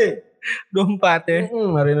 24 deh. 24 ya.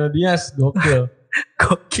 Mariano Diaz gokil.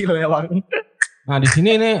 Gokil ya bang. Nah di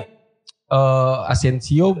sini nih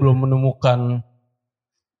Asensio belum menemukan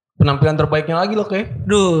penampilan terbaiknya lagi loh kayak.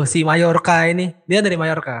 Duh si Mallorca ini. Dia dari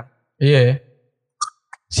Mallorca. Iya.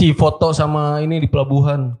 Si foto sama ini di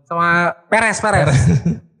pelabuhan. Sama Perez.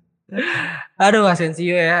 Aduh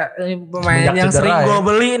Asensio ya. Ini pemain Semenjak yang sering cedera, gue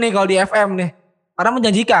beli nih kalau di FM nih. Karena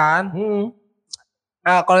menjanjikan.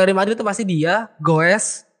 Kalau dari Madrid itu pasti dia.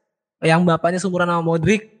 Goes. Yang bapaknya seumuran sama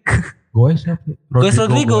Modric. Goes siapa?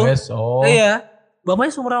 Rodrigo. Oh. Iya.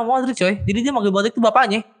 Bapaknya seumuran sama Modric coy. Jadi dia manggil Modric itu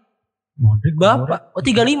bapaknya. Modric Bapak. Oh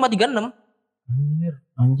 35, 36.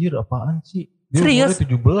 Anjir apaan sih? Dia Serius?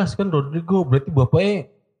 umurnya 17 kan Rodrigo. Berarti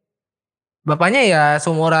Bapaknya ya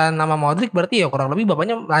seumuran nama Modric berarti ya kurang lebih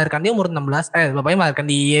bapaknya melahirkan dia umur 16. Bapaknya melahirkan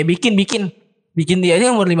dia bikin dia aja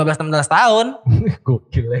umur 15-16 tahun.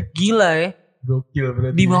 Gokil ya. Gila ya. Gokil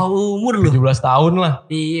berarti. Di bawah umur loh. 17 tahun lah.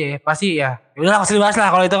 Iya pasti ya. Udah gak usah dibahas lah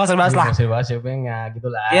kalau itu gak usah dibahas lah. Gak usah dibahas ya gitu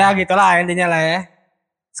lah. Ya gitulah intinya lah ya.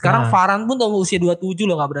 Sekarang Nah. Varane pun udah usia 27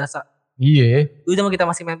 loh gak berasa. Iya. Dulu zaman kita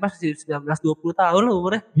masih main PES 19-20 tahun loh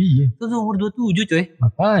umurnya. Iya. Itu tuh umur 27 coy.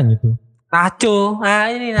 Makanya tuh. Nacho. Nah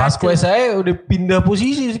ini Nacho. Vasquez saya udah pindah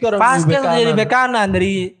posisi sekarang. Vasquez udah jadi bek kanan.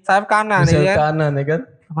 Dari sayap kanan Sayap ya kan. kanan ya kan.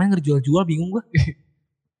 Kemarin ngerjual-jual bingung gue.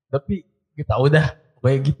 Tapi kita udah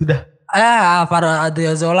kayak gitu dah. Alvaro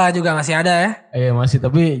Adriozola juga masih ada ya. Masih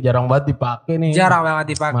tapi jarang banget dipakai nih. Jarang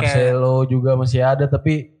banget dipakai. Marcelo juga masih ada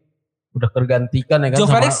tapi udah tergantikan ya kan. Joe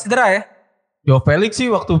Felix cedera ya? Joe Felix sih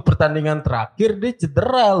waktu pertandingan terakhir dia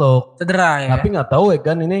cedera loh. Cedera ya. Tapi nggak tahu ya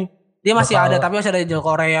kan ini. Dia masih ada tapi masih ada Joe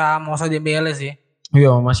Korea, Moussa Dembele sih.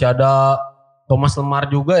 Iya masih ada Thomas Lemar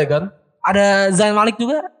juga ya kan. Ada Zayn Malik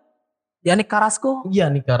juga. Yannick Carrasco. Iya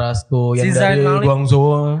nih Carrasco yang Si dari Zayn Malik.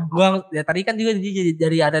 Guangzhou. Ya tadi kan juga dia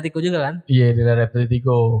dari Atletico juga kan? Iya dari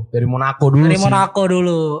Atletico, dari Monaco dulu Dari sih. Monaco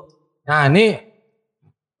dulu. Nah ini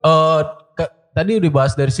tadi udah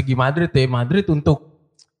bahas dari segi Madrid ya. Madrid untuk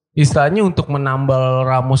istilahnya untuk menambal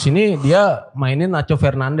Ramos ini dia mainin Nacho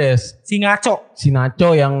Fernandes. Si Ngaco. Si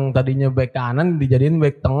Nacho yang tadinya back kanan dijadiin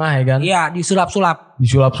back tengah ya kan. Iya disulap-sulap.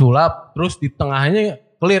 Disulap-sulap terus di tengahnya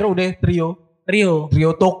clear udah trio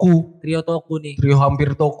Toku nih. Trio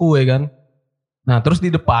hampir Toku ya kan. Nah terus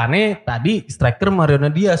di depannya tadi striker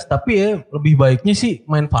Mariano Diaz. Tapi ya lebih baiknya sih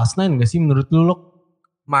main fast nine gak sih menurut lu Lok?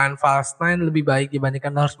 Main fast nine lebih baik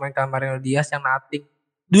dibandingkan harus mainkan Mariano Diaz yang nothing.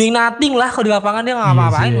 Doing nothing lah kalau di lapangan dia gak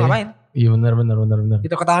ngapain. Iya benar.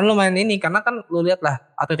 Itu ketahuan lu main ini karena kan lu lihat lah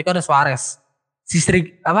Atletico ada Suarez. Si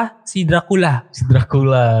Dracula.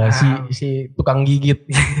 Si tukang gigit.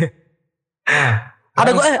 Nah,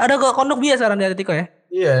 ada gua kondok biasa sekarang di Atletico ya.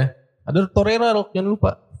 Iya. Ada Torreira loh, jangan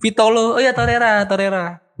lupa. Vitolo. Oh iya Torreira.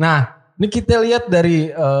 Nah, ini kita lihat dari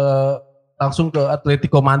langsung ke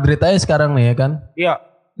Atletico Madrid aja sekarang nih ya kan. Iya.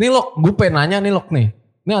 Nih Lok, gue pengen nanya nih Lok nih.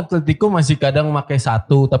 Ini Atletico masih kadang pakai 1,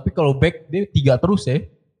 tapi kalau back dia 3 terus ya.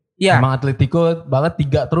 Iya. Emang Atletico banget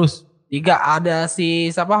 3 terus. 3 ada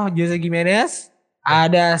si Jose Gimenez,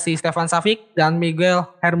 ada si Stefan Savic dan Miguel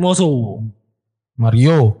Hermoso.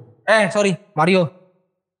 Mario.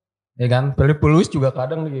 Ya kan, Felipe Luis juga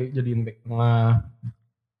kadang jadiin back tengah.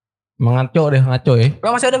 Ngaco ya.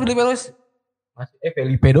 Masih ada Felipe Luis.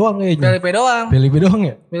 Felipe doang kayaknya.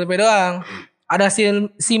 Felipe doang. Ada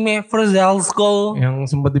Sime Verzalsko yang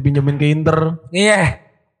sempat dipinjemin ke Inter. Iya.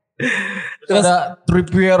 Terus ada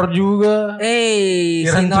Trippier juga. Si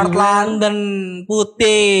North London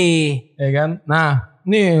putih. Ya kan. Nah,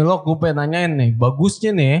 nih lo gue pengen nanyain nih,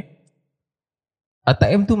 bagusnya nih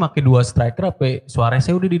ATM tuh pakai 2 striker apa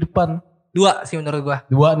Suareznya udah di depan? 2 sih menurut gua.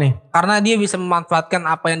 2 nih. Karena dia bisa memanfaatkan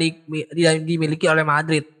apa yang dimiliki oleh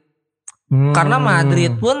Madrid. Karena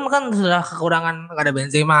Madrid pun kan sudah kekurangan gak ada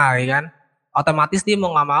Benzema ya kan. Otomatis dia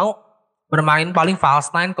mau gak mau bermain paling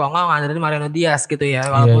false nine kalau gak ngandelin Mariano Diaz gitu ya.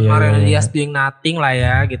 Walaupun Mariano Diaz doing nothing lah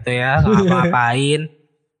ya gitu ya. Gak ngapain.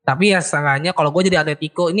 Tapi ya seenggaknya kalau gue jadi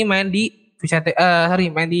Atletico ini main di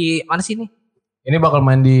main di mana sih ini? Ini bakal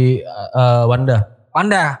main di Wanda.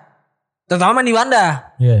 Terutama main di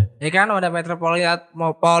Wanda. Iya. Ya kan Wanda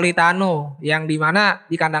Metropolitano yang di mana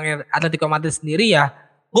di kandangnya Atletico Madrid sendiri ya.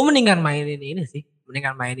 Gue mendingan mainin ini sih.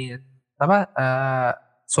 Mendingan mainin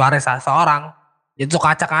Suarez seorang. Itu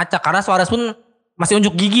kacak-kacak karena Suarez pun masih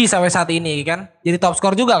unjuk gigi sampai saat ini kan. Jadi top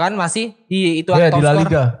skor juga kan masih di itu di La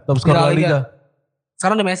Liga, top skor La Liga.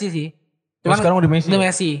 Sekarang udah Messi sih. Sekarang udah Messi. Cuma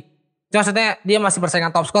maksudnya dia masih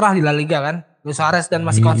bersaingan top skor lah di La Liga kan. Luis Suarez dan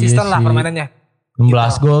masih konsisten lah permainannya.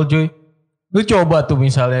 16 gol cuy. Lu coba tuh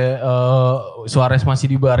misalnya Suarez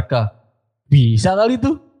masih di Barca. Bisa kali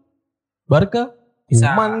tuh. Barca.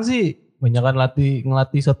 Bisa. Kuman sih. Banyakan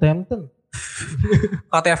ngelatih Southampton.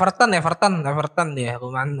 Kalau Everton dia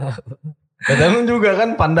Kuman. Kadang juga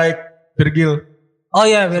kan Van Dijk, Virgil. Oh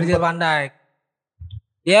iya Virgil van Dijk.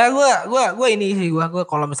 Ya gue ini sih gue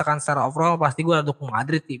kalau misalkan secara overall pasti gue dukung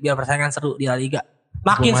Madrid sih biar persaingan seru di La Liga.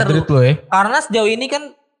 Makin seru. Karena sejauh ini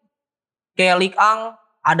kan kayak Ligue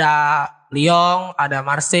 1 ada Lyon, ada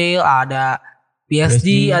Marseille, ada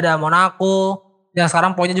PSG, ada Monaco. Yang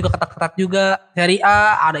sekarang poinnya juga ketat-ketat juga. Serie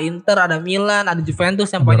A ada Inter, ada Milan, ada Juventus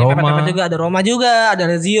yang poinnya mepet-mepet juga, ada Roma juga, ada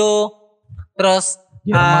Lazio. Terus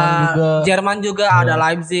Jerman juga ada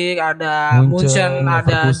Leipzig, ada Munchen,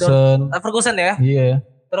 ada Ferguson ya. Iya.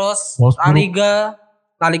 Terus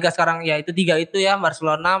La Liga sekarang ya itu 3 itu ya,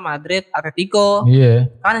 Barcelona, Madrid, Atletico. Iya.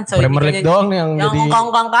 Kan Premier League doang yang jadi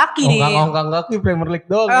ongkang kaki nih. Ongkang kaki Premier League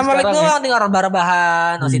doang. Premier League doang tinggal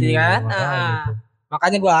rebahan OCD kan.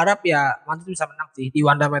 Makanya gue harap ya Madrid bisa menang sih di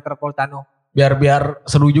Wanda Metropolitano. Biar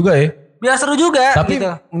seru juga ya. Biar seru juga. Tapi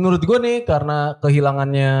gitu. Menurut gue nih karena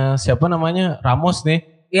kehilangannya siapa namanya Ramos nih.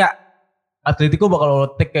 Iya. Atletico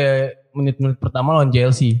bakal take kayak menit-menit pertama lawan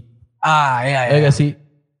Chelsea. Iya. Ya gak sih?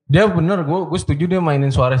 Dia bener, gue setuju dia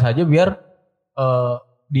mainin Suarez aja biar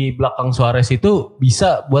di belakang Suarez itu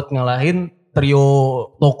bisa buat ngalahin trio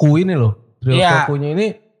Toku ini loh. Tokunya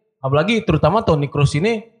ini apalagi terutama Toni Kroos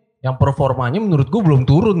ini yang performanya menurut gue belum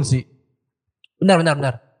turun sih.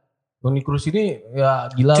 Benar. Toni Kroos ini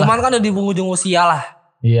ya gila. Cuman kan udah di ujung usia lah.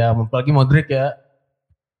 Iya, apalagi Modric ya.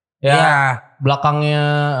 Ya. Belakangnya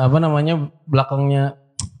belakangnya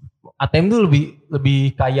ATM tuh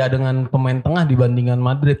lebih kaya dengan pemain tengah dibandingkan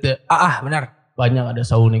Madrid ya. Benar. Banyak ada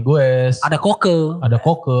Saul Niguez, ada Koke,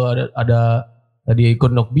 ada tadi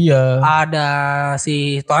Kondogbia, ada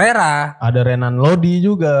si Torreira, ada Renan Lodi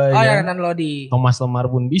juga. Renan Lodi. Thomas Lemar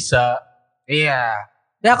pun bisa. Iya.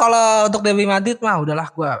 Ya kalau untuk derby Madrid mah udahlah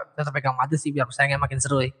gue tetap pegang Madrid sih biar persaingan makin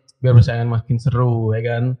seru ya. Biar persaingan makin seru ya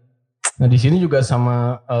kan. Nah di sini juga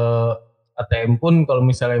sama ATM pun kalau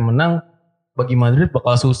misalnya menang bagi Madrid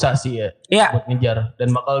bakal susah sih ya. Iya. Buat ngejar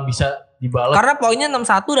dan bakal bisa dibalas. Karena poinnya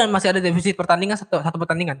 61 dan masih ada defisit pertandingan satu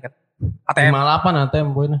pertandingan kan. ATM. 58 ATM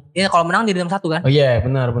poinnya. Iya kalau menang jadi 61 kan. Oh iya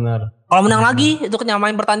benar. Kalau menang lagi itu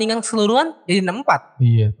kenyamain pertandingan keseluruhan jadi 64.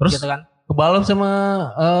 Iya. Terus gitu kan. Kebalap sama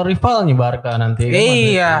rivalnya Barca nanti.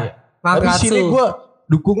 Iya. Tapi sini gue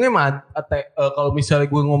dukungnya kalau misalnya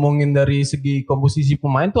gue ngomongin dari segi komposisi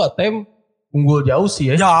pemain tuh ATM unggul jauh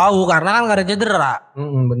sih ya. Jauh karena kan gak ada cedera.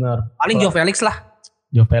 Bener. Paling Joe Felix lah.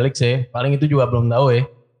 Joe Felix ya. Paling itu juga belum tahu ya.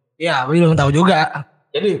 Iya belum tahu juga.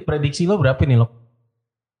 Jadi prediksi lo berapa nih lo?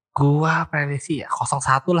 Gua prediksi ya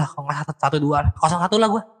 0-1 lah. Kalau gak 1-2 lah. 0-1 lah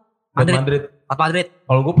gue. Madrid.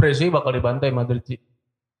 Kalau gue prediksi bakal dibantai Madrid sih.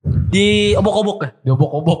 Di obok-obok ya? Di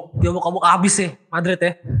obok-obok abis ya Madrid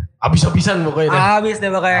ya. Abis-abisan pokoknya deh.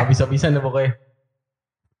 Abis-abisan deh pokoknya.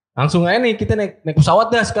 Langsung aja nih kita naik pesawat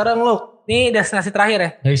dah sekarang lo. Ini destinasi terakhir ya?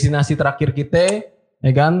 Destinasi terakhir kita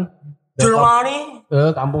ya kan. Jermani.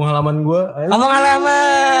 Kampung halaman gue. Kampung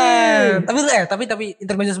halaman. Tapi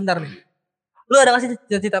intermezzo sebentar nih. Lu ada gak sih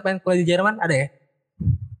cita-cita pengen kuliah di Jerman? Ada ya?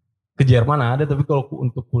 Ke Jerman ada tapi kalau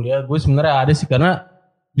untuk kuliah gue sebenarnya ada sih karena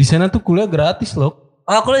di sana tuh kuliah gratis loh.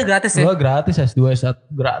 Oh kuliah gratis ya? Kuliah gratis S2 S1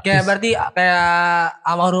 gratis. Kayak berarti kayak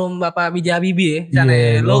almarhum Bapak B.J. Habibie ya?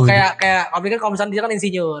 Iya. Lo kayak kan kalau misalnya dia kan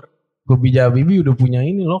insinyur. Gue B.J. Habibie udah punya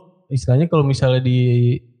ini loh. Istilahnya kalau misalnya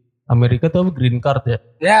di Amerika tuh green card ya.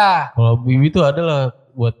 Ya. Kalau Habibie tuh adalah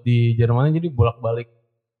buat di Jerman jadi bolak-balik.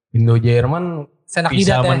 Indo-Jerman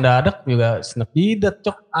bisa mendadak juga senek jidat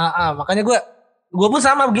cok. Makanya gue pun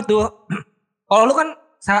sama begitu. Kalau lu kan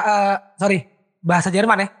bahasa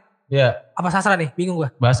Jerman ya? Iya. Apa sastra nih? Bingung gue.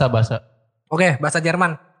 Bahasa. Oke, bahasa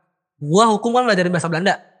Jerman. Gue hukum kan belajar bahasa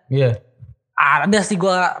Belanda. Iya. Ada sih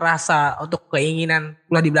gue rasa untuk keinginan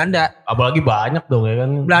kuliah di Belanda. Apalagi banyak dong ya kan.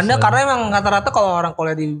 Belanda karena emang rata-rata kalau orang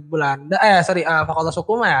kuliah di Belanda, fakultas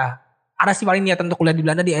hukum ya ada sih paling niatan untuk kuliah di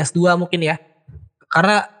Belanda di S2 mungkin ya.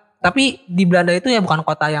 Karena tapi di Belanda itu ya bukan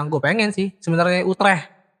kota yang gue pengen sih. Sebenarnya Utrecht.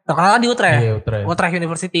 Terkenal di Utrecht. Iya, Utrecht. Utrecht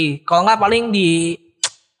University. Kalau nggak paling di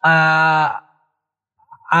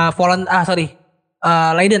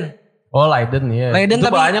Leiden. Oh, Leiden ya. Leiden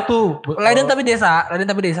itu tapi banyak tuh. Leiden tapi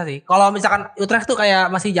desa sih. Kalau misalkan Utrecht tuh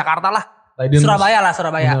kayak masih Jakarta lah. Leiden Surabaya.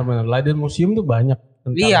 Benar-benar. Leiden Museum tuh banyak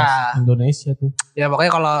tentang Indonesia tuh. Ya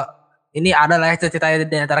pokoknya kalau ini ada lah cerita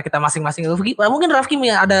di antara kita masing-masing. Mungkin Rafki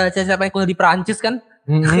ada cerita yang kuliah di Perancis kan?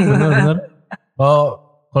 Benar-benar.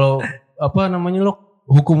 Kalau apa namanya lo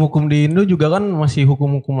hukum-hukum di Indo juga kan masih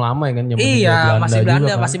hukum-hukum lama ya kan? Iya, Belanda masih Belanda,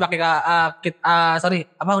 juga, kan? masih pakai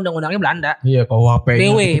undang-undangnya Belanda. Iya, KUHP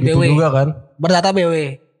BW juga kan? Berdata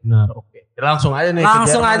BW. Benar, oke. Langsung aja nih.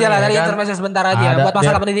 Langsung aja lah dari kan? intermezzo sebentar aja buat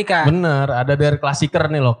masalah pendidikan. Bener, ada Der Klassiker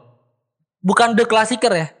nih loh. Bukan The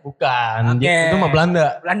Klassiker ya? Bukan, Okay. itu mah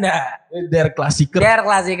Belanda. Der Klassiker. Der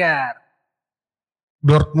Klassiker.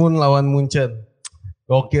 Dortmund lawan Munchen.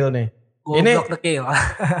 Gokil nih. Goblok dekil.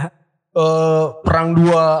 Perang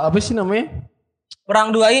dua apa sih namanya?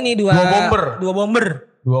 Perang dua bomber.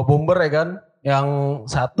 Dua bomber ya kan? Yang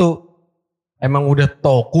satu emang udah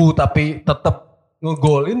toku tapi tetap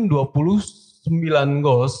ngegolin 29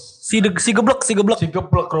 gol. Si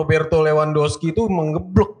geblek Roberto Lewandowski itu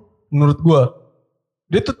menggeblek menurut gua.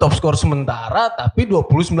 Dia tuh top skor sementara tapi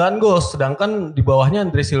 29 gol. Sedangkan di bawahnya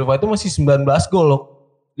Andre Silva itu masih 19 gol loh.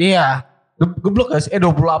 Iya. Geblek guys,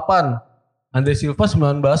 28. Andre Silva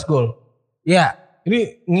 19 gol. Iya.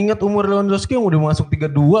 Ini nginget umur Lewandowski yang udah masuk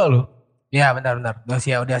 32 loh. Iya benar.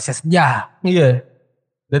 Udah senja. Iya.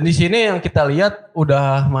 Dan di sini yang kita lihat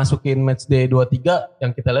udah masukin matchday 23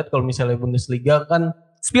 yang kita lihat kalau misalnya Bundesliga kan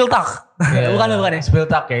Spieltag. Ya, bukan ya.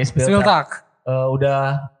 Spieltag.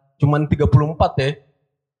 Udah cuman 34 ya.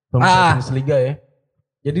 Bundesliga ya.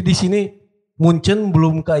 Jadi di sini Munchen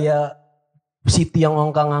belum kayak City yang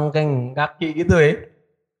ongkang-angkeng kaki gitu ya.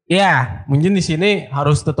 Iya. Munchen di sini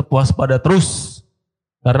harus tetap waspada terus.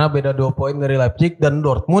 Karena beda 2 poin dari Leipzig dan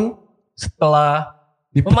Dortmund setelah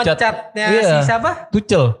pemecatnya si siapa?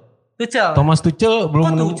 Tuchel. Thomas Tuchel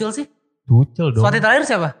belum menunggu. Tuchel sih? Tuchel dong. Suatu terakhir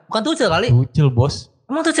siapa? Bukan Tuchel kali? Tuchel bos.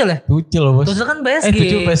 Emang Tuchel ya? Tuchel bos. Tuchel kan PSG.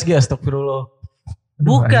 Tuchel PSG astagfirullah.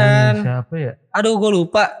 Bukan. Siapa ya? Aduh gue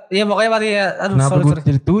lupa. Iya pokoknya mati ya. Aduh kenapa gue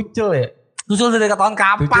jadi Tuchel ya? Tuchel dari tahun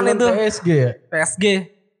kapan Tuchel itu? PSG ya? PSG.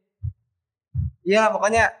 Iya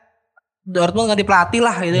pokoknya Dortmund ganti pelatih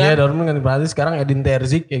lah gitu kan. Iya Dortmund ganti pelatih sekarang Edin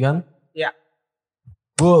Terzic ya kan. Iya.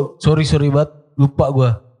 Gue sorry banget lupa gue.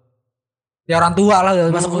 Ya orang tua lah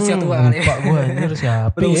udah masuk usia tua kan. Lupa gue anjir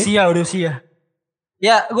siapa udah usia.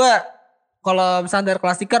 Ya gue kalau misalnya dari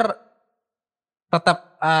Klassiker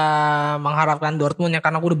tetap mengharapkan Dortmund ya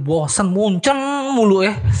karena gue udah bosen Munchen mulu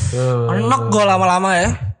ya. Enak gue lama-lama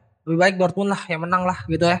ya. Lebih baik Dortmund lah yang menang lah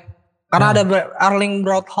gitu ya. Karena ada Erling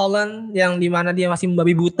Braut Haaland yang dimana dia masih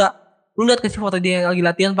membabi buta. Lu lihat ke sih foto dia yang lagi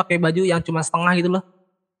latihan pakai baju yang cuma setengah gitu loh.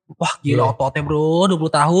 Wah gila ototnya bro 20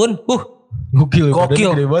 tahun. Gokil.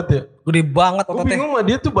 Gede banget ya. Gede banget ototnya. Gue bingung mah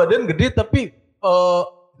dia tuh badan gede tapi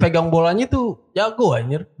pegang bolanya tuh jago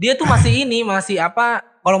anjir. Dia tuh masih apa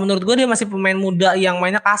kalau menurut gue dia masih pemain muda yang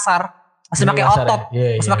mainnya kasar. Masih pakai otot.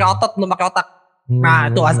 Ya? Masih pakai otot belum pakai otak.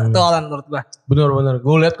 Nah itu Haaland menurut gue. Bener.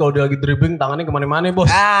 Gue lihat kalau dia lagi dribbling tangannya kemana-mana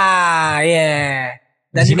bos. Iya.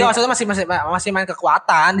 Dan juga maksudnya masih main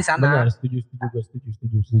kekuatan di sana. Benar,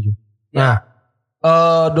 setuju. Nah,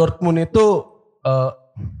 Dortmund itu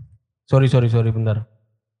sorry bentar.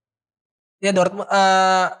 Ya Dortmund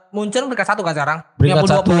Munchen peringkat 1 kan sekarang.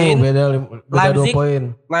 Peringkat 1 poin. beda 2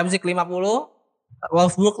 poin. Leipzig 50,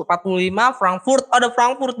 Wolfsburg 45, Frankfurt ada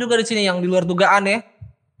Frankfurt juga di sini yang di luar dugaan ya.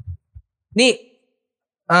 Nih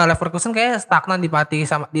Leverkusen kayak stagnan dilatih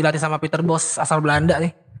sama Peter Bosz asal Belanda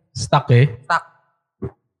nih. Stuck.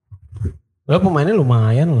 Pemainnya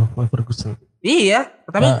lumayan loh Leverkusen. Iya,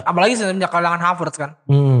 tapi apalagi semenjak kehilangan Havertz kan.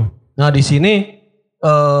 Nah di sini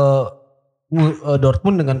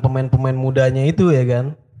Dortmund dengan pemain-pemain mudanya itu ya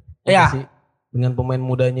kan. Iya. Dengan pemain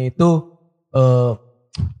mudanya itu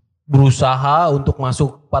berusaha untuk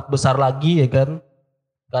masuk 4 besar lagi ya kan.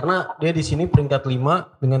 Karena dia di sini peringkat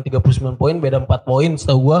 5 dengan 39 poin, beda 4 poin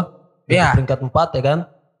setahu gua. Iya. Peringkat 4 ya kan.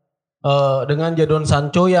 Dengan Jadon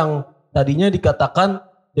Sancho yang tadinya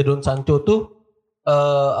dikatakan Jadon Sancho tuh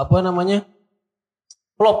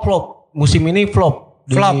flop musim ini flop.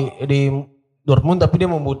 Di Dortmund tapi dia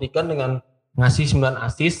membuktikan dengan ngasih 9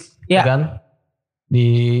 assist ya kan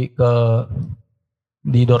di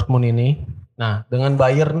Dortmund ini. Nah dengan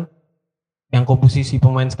Bayern yang komposisi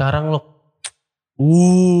pemain sekarang loh.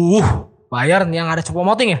 Bayern yang ada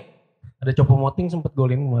Choupo-Moting ya? Ada Choupo-Moting sempat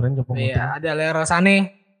golin kemarin Choupo-Moting. Iya ada Leroy Sané.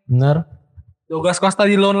 Benar. Douglas Costa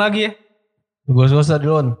di loan lagi ya? Douglas Costa di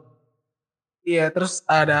loan. Iya terus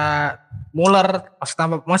ada Muller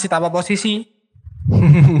masih tambah posisi.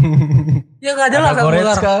 Ya nggak jelas Ada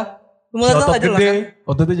Goretzka. Muller tuh Otot nggak jelas gede. kan.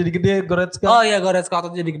 Ototnya jadi gede Goretzka. Oh iya Goretzka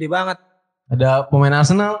otot jadi gede banget. Ada pemain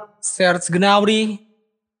Arsenal. Serge Gnabry.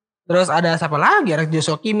 Terus ada siapa lagi? Ada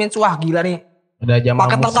Joshua Kimmich. Wah gila nih. Ada Jamal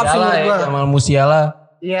Paket lengkap sih Musiala menurut ya. gua. Jamal Musiala.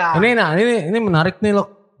 Iya. Ini menarik nih loh.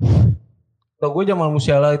 Tau gue Jamal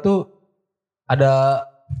Musiala itu ada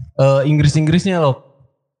Inggris-Inggrisnya loh.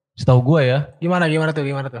 Setahu gue ya. Gimana tuh?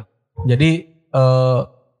 Jadi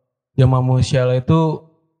Jamal Musiala itu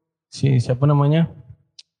siapa namanya?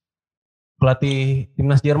 Pelatih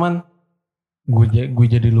timnas Jerman. Gue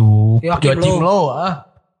jadi lupa.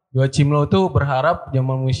 Joachim Low itu berharap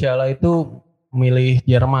Jamal Musiala itu milih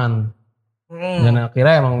Jerman. Dan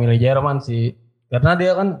akhirnya emang milih Jerman sih. Karena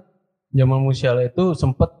dia kan Jamal Musiala itu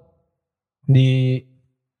sempet di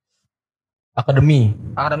akademi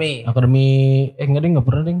nggak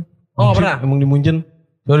pernah ding. Oh nggak pernah. Emang di Munchen.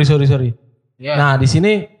 Sorry. Yeah. Nah di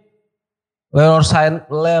sini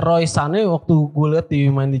Leroy Sané waktu gue lihat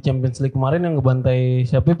main di Champions League kemarin yang ngebantai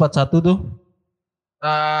siapa 4-1 tuh.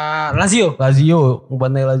 Lazio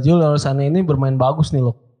ngebantai Lazio. Leroy Sané ini bermain bagus nih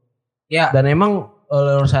loh. Ya. Dan emang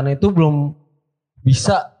Leroy Sané itu belum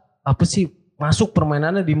bisa masuk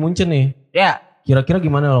permainannya di Munchen nih. Ya. Kira-kira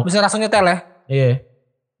gimana loh? Bisa langsung nyetel ya? Iya.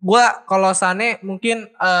 Gua kalau Sané mungkin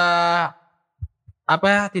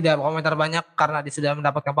tidak komentar banyak karena dia sudah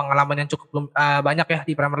mendapatkan pengalaman yang cukup banyak ya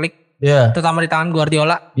di Premier League. Iya. Terutama di tangan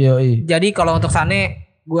Guardiola. Iya. Jadi kalau untuk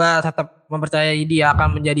Sané, gua tetap mempercayai dia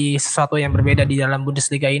akan menjadi sesuatu yang berbeda di dalam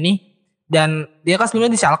Bundesliga ini. Dan dia kan sebelumnya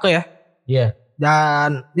di Schalke ya. Iya.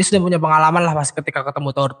 Dan dia sudah punya pengalaman lah pas ketika ketemu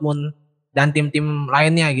Dortmund dan tim-tim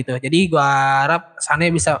lainnya gitu. Jadi gua harap Sané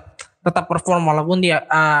bisa tetap perform walaupun dia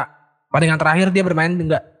pertandingan terakhir dia bermain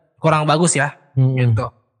enggak kurang bagus ya. Gitu.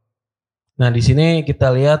 Nah di sini kita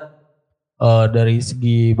lihat dari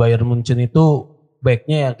segi Bayern Munchen itu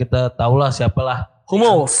backnya ya kita tahulah siapalah.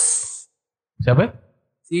 Hummels. Siapa?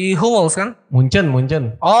 Si Hummels kan? Munchen.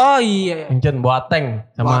 Oh iya. Munchen, Boateng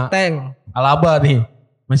sama Boateng. Alaba nih.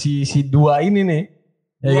 Masih si dua ini nih.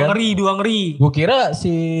 Dua ngeri. Gue kira si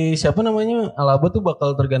siapa namanya Alaba tuh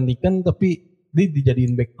bakal tergantikan tapi dia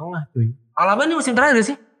dijadiin back tengah tuh. Alaba ini musim terakhir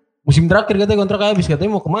sih? Musim terakhir katanya kontrak habis,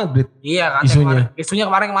 katanya mau ke Madrid. Iya kan. Isunya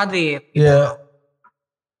kemarin ke Madrid. Gitu. Iya.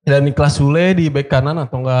 Dan Niklas Sule di back kanan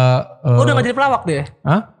atau enggak? Udah gak jadi pelawak deh.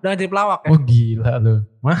 Hah? Udah gak jadi pelawak ya? Oh gila loh.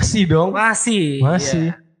 Masih dong. Masih.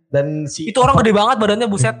 Iya. Dan itu orang gede banget badannya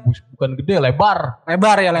buset. Bukan gede, lebar.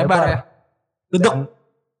 Lebar ya. Duduk.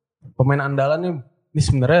 Pemain andalannya ini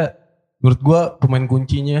sebenarnya menurut gua pemain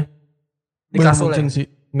kuncinya. Niklas Sule sih.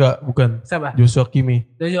 Enggak, bukan. Siapa? Joshua Kimmich.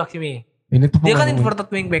 Ini tuh dia kan inverted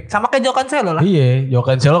wingback. Sama kayak Joao Cancelo lah. Iya, Joao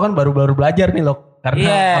Cancelo kan baru belajar nih loh.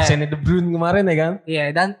 Karena absennya De Bruyne kemarin ya kan.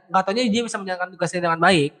 Iya, dan katanya dia bisa menjalankan tugasnya dengan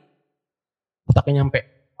baik. Otaknya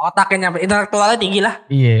nyampe. Intelektualnya tinggi lah.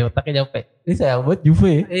 Iya, otaknya nyampe. Ini sayang buat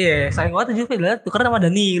Juve. Iya, sayang banget Juve lah. Tukar sama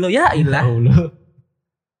Danilo ya ilah.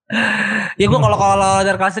 Ya gue kalau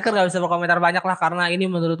dari klasiker gak bisa berkomentar banyak lah karena ini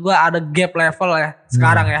menurut gue ada gap level ya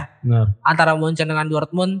sekarang ya. Benar. Antara Munchen dengan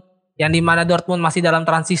Dortmund. Yang dimana Dortmund masih dalam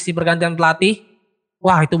transisi pergantian pelatih.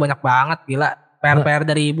 Wah itu banyak banget gila. PR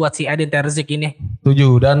dari buat si Edin Terzic ini.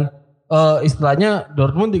 Setuju. Dan istilahnya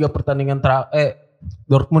Dortmund 3 pertandingan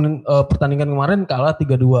pertandingan kemarin kalah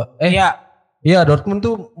 3-2. Iya Dortmund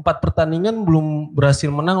tuh 4 pertandingan belum berhasil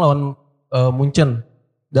menang lawan Munchen.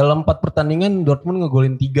 Dalam 4 pertandingan Dortmund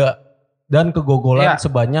ngegolin 3 dan kegogolan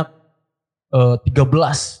sebanyak 13.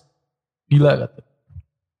 Gila kata.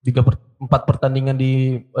 4 pertandingan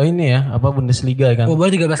di Bundesliga kan.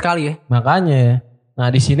 Baru 13 kali ya. Makanya ya.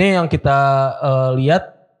 Nah, di sini yang kita lihat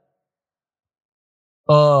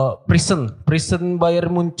Prison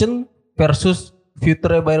Bayern Munchen versus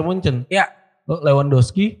Future Bayern Munchen. Ya.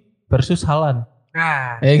 Lewandowski versus Haaland.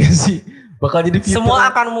 Nah, ya kan sih. Bakal jadi future. Semua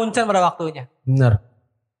akan Munchen pada waktunya. Benar.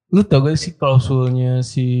 Lu tau gak sih klausulnya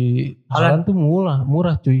si Haaland tuh murah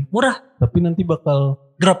cuy. Murah. Tapi nanti bakal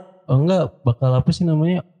drop. Bakal apa sih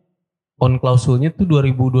namanya? On klausulnya tuh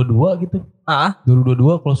 2022 gitu.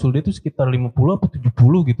 2022 klausul dia tuh sekitar 50 atau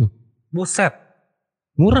 70 gitu. Buset.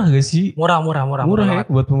 Murah gak sih? Murah ya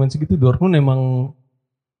buat pemain segitu. Dortmund emang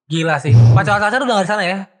gila sih. Paco Alcacer udah gak di sana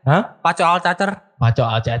ya? Hah? Paco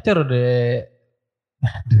Alcacer udah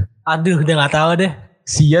Aduh udah gak tahu deh.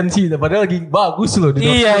 Sian sih, padahal lagi bagus loh di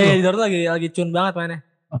Dortmund. Iya, di Dortmund lagi cun banget mainnya.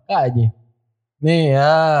 Makanya. Nih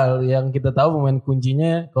ya, yang kita tahu pemain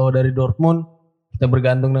kuncinya kalau dari Dortmund kita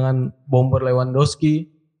bergantung dengan bomber Lewandowski.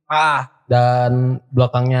 Dan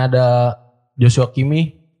belakangnya ada Joshua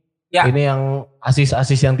Kimmich. Ya. Ini yang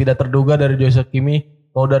asis yang tidak terduga dari Joshua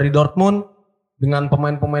Kimmich. Kalau dari Dortmund dengan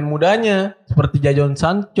pemain-pemain mudanya seperti Jadon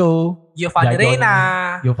Sancho, Giovanni Jagoan. Reina,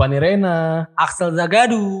 Giovanni Reina, Axel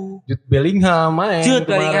Zagadou, Jude Bellingham main. Jude kemarin,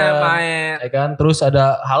 Bellingham main. ya kan? Terus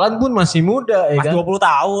ada Haaland pun masih muda, ya Masih kan? 20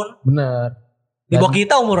 tahun. Bener. Di bawah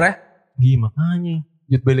kita umurnya. Gimana?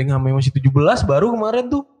 Jude Bellingham yang masih 17 baru kemarin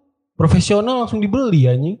tuh. Profesional langsung dibeli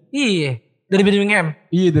anjing. Iya. Dari Birmingham.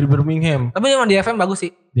 Iya dari Birmingham. Tapi emang di FM bagus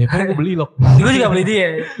sih. Dia kan gue beli loh. Gue juga beli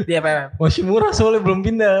dia di FM. Masih murah soalnya belum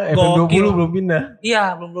pindah. FM 20 belum pindah.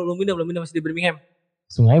 Iya, belum pindah masih di Birmingham.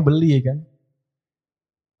 Sungai beli ya kan.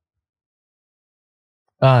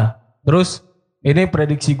 Terus ini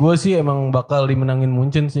prediksi gue sih emang bakal dimenangin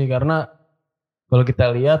Munchen sih karena kalau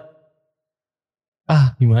kita lihat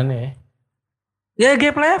gimana ya? Ya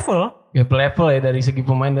gap level. Gap level ya dari segi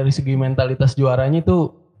pemain, dari segi mentalitas juaranya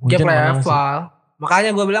tuh Gap level. Makanya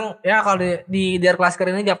gue bilang ya kalau di Der Klassiker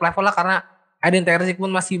ini gap level lah karena Edin Terzic pun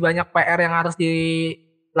masih banyak PR yang harus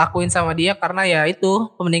dilakuin sama dia karena ya itu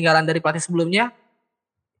peninggalan dari pelatih sebelumnya.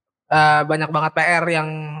 Banyak banget PR yang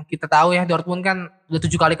kita tahu ya. Dortmund kan udah 7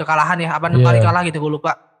 kali kekalahan ya, 6 kali kalah gitu gue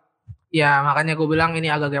lupa. Ya makanya gue bilang ini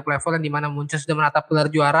agak gap level dan dimana Munchen sudah menatap gelar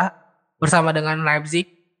juara bersama dengan Leipzig.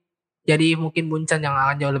 Jadi mungkin Munchen yang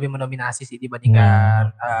akan jauh lebih mendominasi sih dibandingkan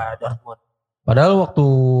Dortmund. Padahal waktu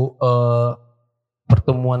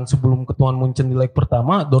pertemuan sebelum ketemuan Munchen di leg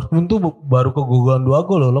pertama, Dortmund tuh baru kegogolan 2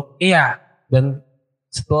 gol loh. Iya. Dan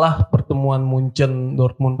setelah pertemuan Munchen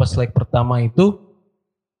Dortmund pas leg pertama itu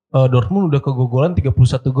Dortmund udah kegogolan 31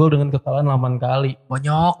 gol dengan kekalahan 8 kali.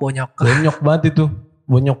 Bonyok. Bonyok banget itu.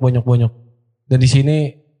 Bonyok. Dan di sini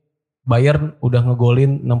Bayern udah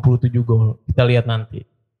ngegolin 67 gol. Kita lihat nanti.